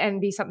fit and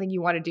be something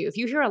you want to do. If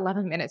you hear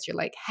 11 minutes, you're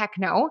like, heck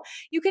no.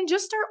 You can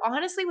just start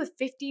honestly with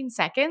 15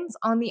 seconds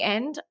on the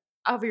end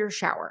of your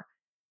shower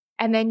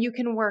and then you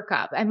can work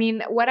up. I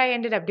mean, what I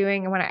ended up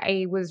doing when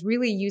I was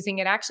really using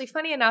it, actually,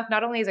 funny enough,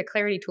 not only as a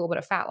clarity tool, but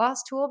a fat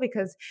loss tool,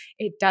 because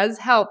it does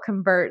help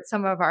convert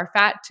some of our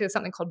fat to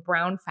something called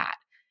brown fat,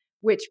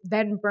 which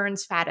then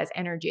burns fat as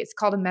energy. It's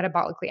called a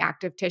metabolically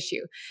active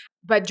tissue.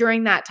 But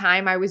during that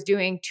time, I was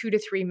doing 2 to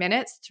 3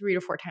 minutes, 3 to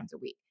 4 times a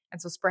week.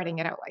 And so spreading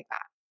it out like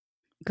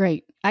that.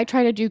 Great. I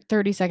try to do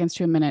 30 seconds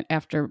to a minute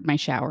after my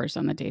showers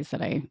on the days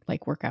that I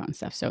like work out and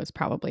stuff. So it's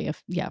probably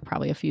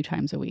probably a few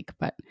times a week,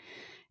 but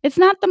it's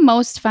not the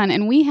most fun.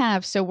 And we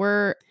have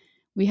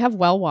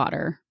well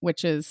water,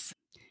 which is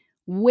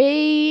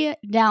way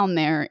down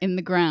there in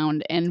the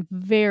ground and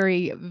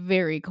very,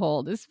 very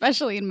cold,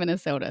 especially in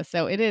Minnesota.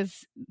 So it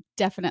is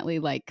definitely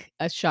like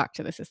a shock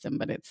to the system,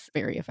 but it's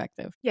very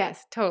effective.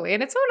 Yes, totally.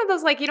 And it's one of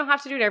those, like, you don't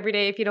have to do it every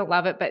day if you don't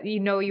love it, but you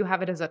know you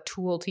have it as a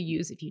tool to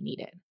use if you need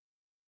it.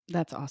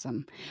 That's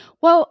awesome.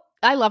 Well,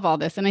 I love all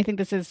this. And I think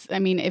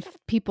if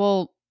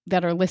people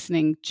that are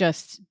listening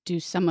just do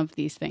some of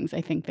these things,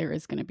 I think there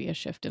is going to be a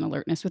shift in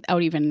alertness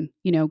without even,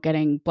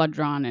 getting blood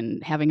drawn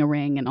and having a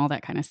ring and all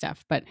that kind of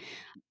stuff. But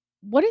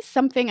what is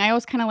something I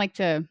always kind of like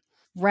to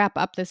wrap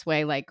up this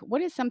way? Like,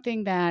 what is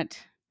something that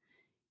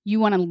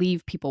you want to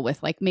leave people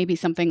with? Like maybe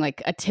something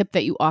like a tip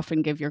that you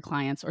often give your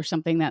clients or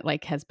something that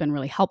like has been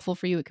really helpful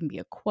for you. It can be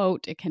a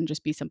quote. It can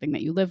just be something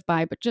that you live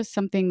by, but just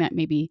something that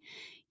maybe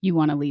you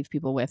want to leave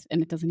people with.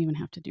 And it doesn't even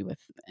have to do with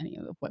any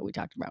of what we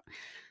talked about.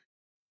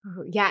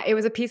 Oh, yeah, it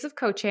was a piece of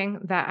coaching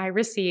that I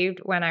received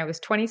when I was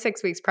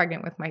 26 weeks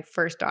pregnant with my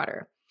first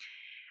daughter.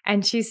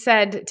 And she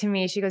said to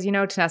me, she goes,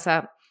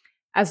 Tanessa,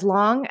 as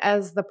long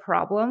as the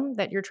problem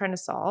that you're trying to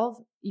solve,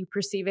 you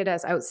perceive it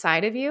as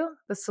outside of you,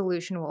 the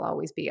solution will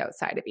always be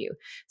outside of you.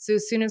 So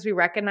as soon as we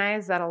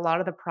recognize that a lot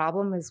of the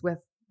problem is with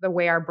the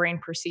way our brain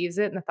perceives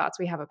it and the thoughts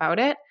we have about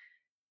it,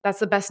 that's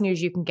the best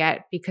news you can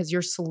get because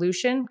your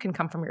solution can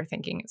come from your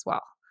thinking as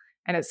well.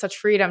 And it's such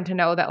freedom to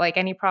know that like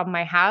any problem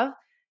I have,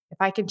 if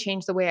I can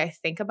change the way I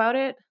think about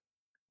it,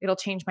 it'll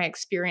change my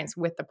experience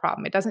with the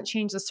problem. It doesn't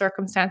change the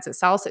circumstance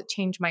itself, it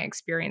changed my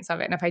experience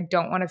of it. And if I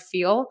don't want to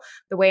feel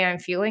the way I'm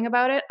feeling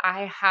about it,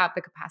 I have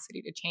the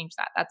capacity to change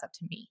that. That's up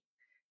to me.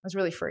 It was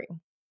really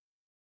freeing.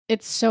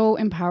 It's so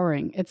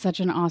empowering. It's such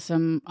an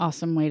awesome,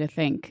 awesome way to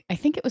think. I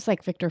think it was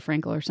like Viktor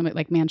Frankl or something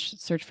like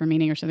Man's Search for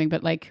Meaning or something,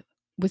 but like,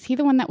 was he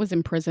the one that was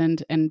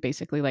imprisoned and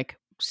basically like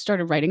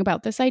started writing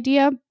about this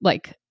idea?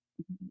 Like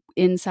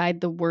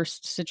inside the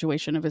worst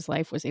situation of his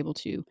life was able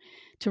to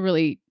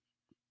really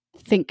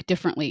think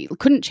differently.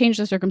 Couldn't change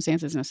the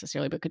circumstances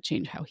necessarily, but could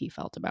change how he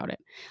felt about it.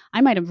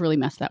 I might have really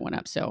messed that one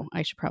up, so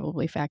I should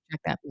probably fact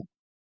check that.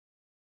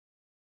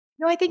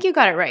 No, I think you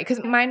got it right.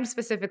 Because mine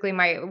specifically,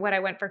 what I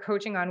went for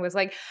coaching on was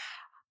like,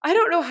 I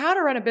don't know how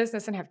to run a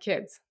business and have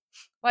kids.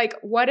 Like,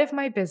 what if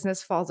my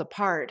business falls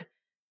apart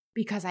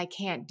because I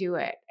can't do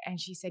it? And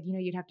she said,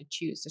 you'd have to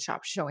choose to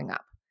stop showing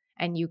up.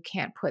 And you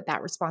can't put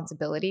that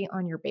responsibility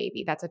on your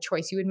baby. That's a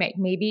choice you would make.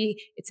 Maybe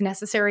it's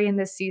necessary in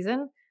this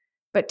season,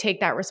 but take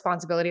that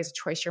responsibility as a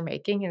choice you're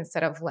making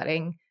instead of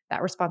letting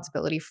that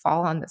responsibility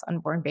fall on this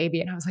unborn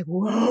baby. And I was like,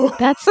 whoa.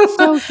 That's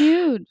so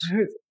huge.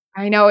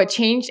 I know it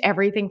changed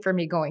everything for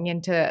me going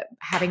into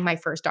having my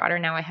first daughter.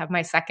 Now I have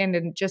my second,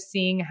 and just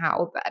seeing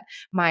how that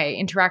my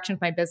interaction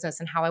with my business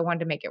and how I wanted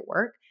to make it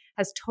work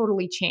has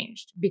totally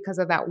changed because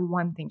of that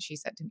one thing she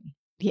said to me.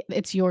 Yeah,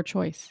 it's your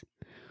choice.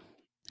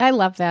 I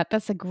love that.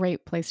 That's a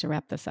great place to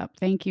wrap this up.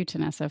 Thank you,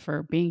 Tanessa,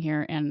 for being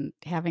here and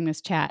having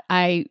this chat.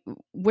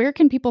 Where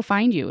can people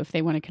find you if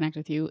they want to connect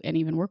with you and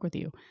even work with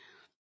you?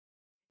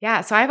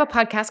 Yeah, so I have a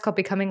podcast called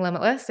Becoming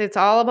Limitless. It's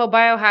all about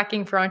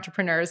biohacking for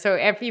entrepreneurs. So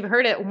if you've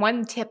heard it,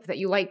 one tip that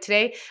you like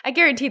today, I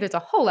guarantee there's a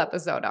whole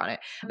episode on it.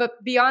 But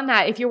beyond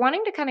that, if you're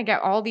wanting to kind of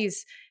get all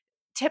these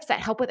tips that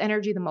help with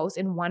energy the most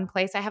in one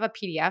place, I have a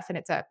PDF and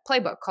it's a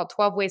playbook called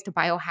 12 Ways to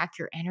Biohack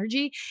Your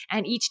Energy.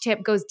 And each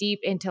tip goes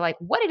deep into like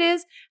what it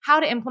is, how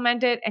to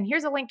implement it. And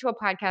here's a link to a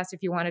podcast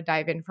if you want to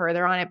dive in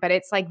further on it. But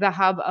it's like the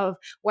hub of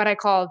what I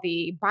call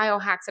the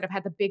biohacks that have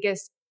had the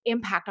biggest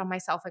impact on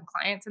myself and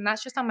clients. And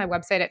that's just on my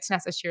website at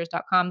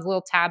TanessaShears.com. There's a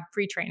little tab,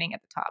 free training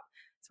at the top.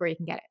 That's where you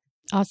can get it.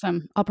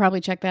 Awesome. I'll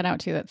probably check that out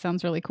too. That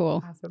sounds really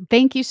cool. Awesome.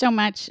 Thank you so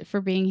much for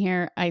being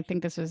here. I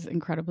think this was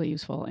incredibly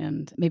useful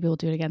and maybe we'll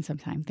do it again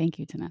sometime. Thank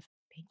you, Tanessa.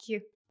 Thank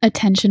you.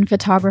 Attention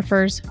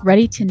photographers,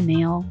 ready to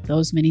nail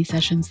those mini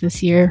sessions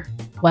this year?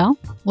 Well,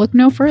 look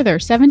no further.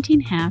 17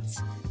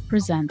 Hats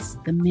presents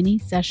the Mini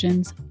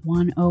Sessions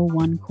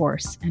 101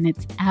 course, and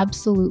it's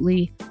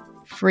absolutely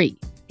free.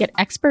 Get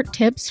expert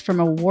tips from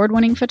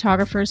award-winning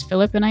photographers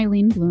Philip and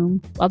Eileen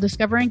Bloom while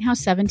discovering how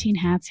 17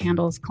 Hats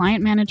handles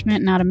client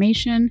management and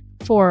automation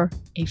for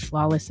a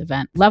flawless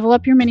event. Level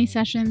up your mini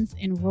sessions,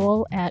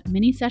 enroll at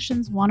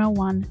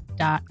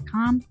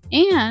minisessions101.com.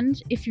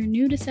 And if you're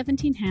new to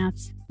 17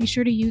 Hats, be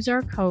sure to use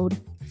our code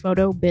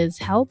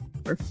PHOTOBIZHELP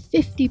for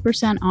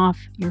 50% off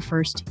your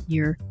first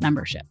year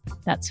membership.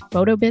 That's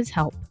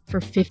PHOTOBIZHELP for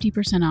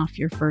 50% off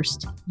your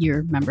first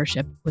year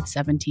membership with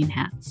 17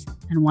 Hats.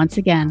 And once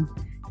again,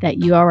 that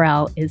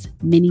URL is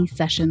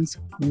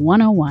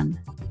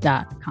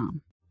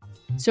minisessions101.com.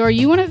 So are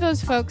you one of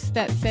those folks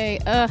that say,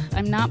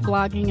 I'm not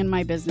blogging in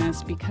my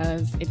business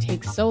because it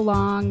takes so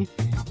long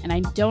and I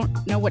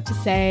don't know what to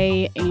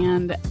say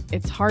and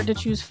it's hard to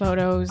choose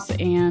photos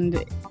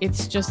and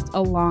it's just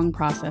a long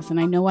process and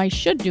I know I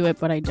should do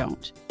it, but I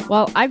don't?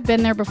 Well, I've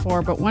been there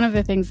before, but one of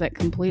the things that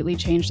completely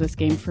changed this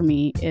game for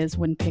me is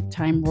when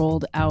PickTime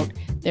rolled out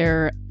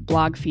their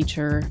blog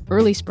feature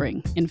early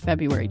spring in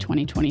February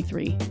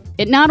 2023.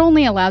 It not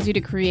only allows you to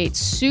create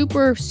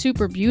super,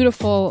 super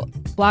beautiful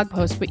blog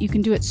posts, but you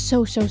can do it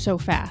so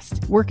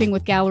fast, working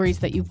with galleries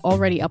that you've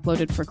already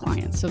uploaded for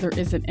clients. So there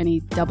isn't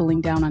any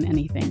doubling down on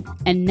anything.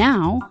 And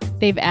now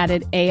they've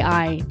added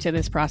AI to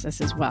this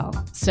process as well.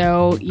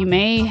 So you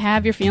may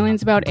have your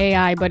feelings about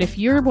AI, but if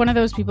you're one of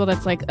those people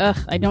that's like,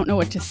 I don't know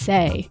what to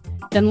say,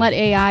 then let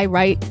AI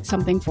write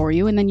something for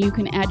you, and then you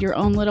can add your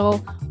own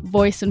little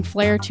voice and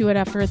flair to it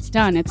after it's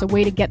done. It's a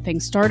way to get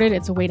things started.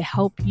 It's a way to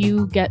help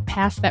you get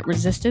past that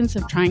resistance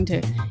of trying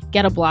to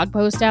get a blog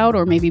post out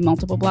or maybe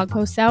multiple blog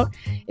posts out.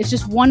 It's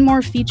just one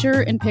more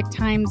feature in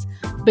PickTime's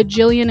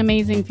bajillion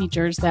amazing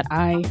features that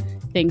I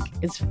think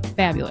is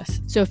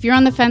fabulous. So if you're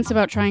on the fence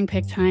about trying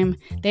PickTime,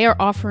 they are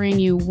offering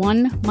you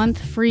 1 month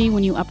free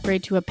when you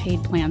upgrade to a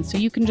paid plan. So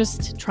you can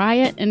just try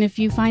it. And if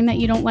you find that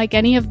you don't like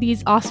any of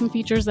these awesome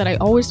features that I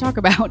always talk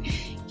about,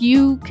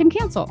 you can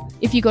cancel.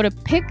 If you go to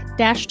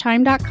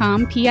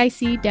pick-time.com,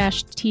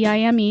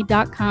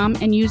 pic-time.com,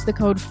 and use the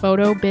code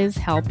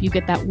PHOTOBIZHELP, you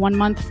get that 1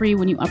 month free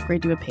when you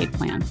upgrade to a paid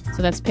plan.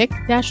 So that's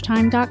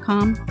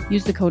pick-time.com,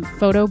 use the code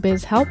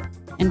PHOTOBIZHELP,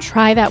 and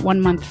try that 1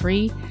 month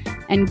free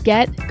and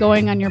get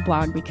going on your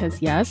blog,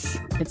 because yes,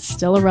 it's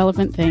still a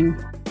relevant thing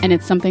and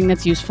it's something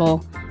that's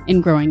useful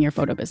in growing your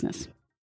photo business.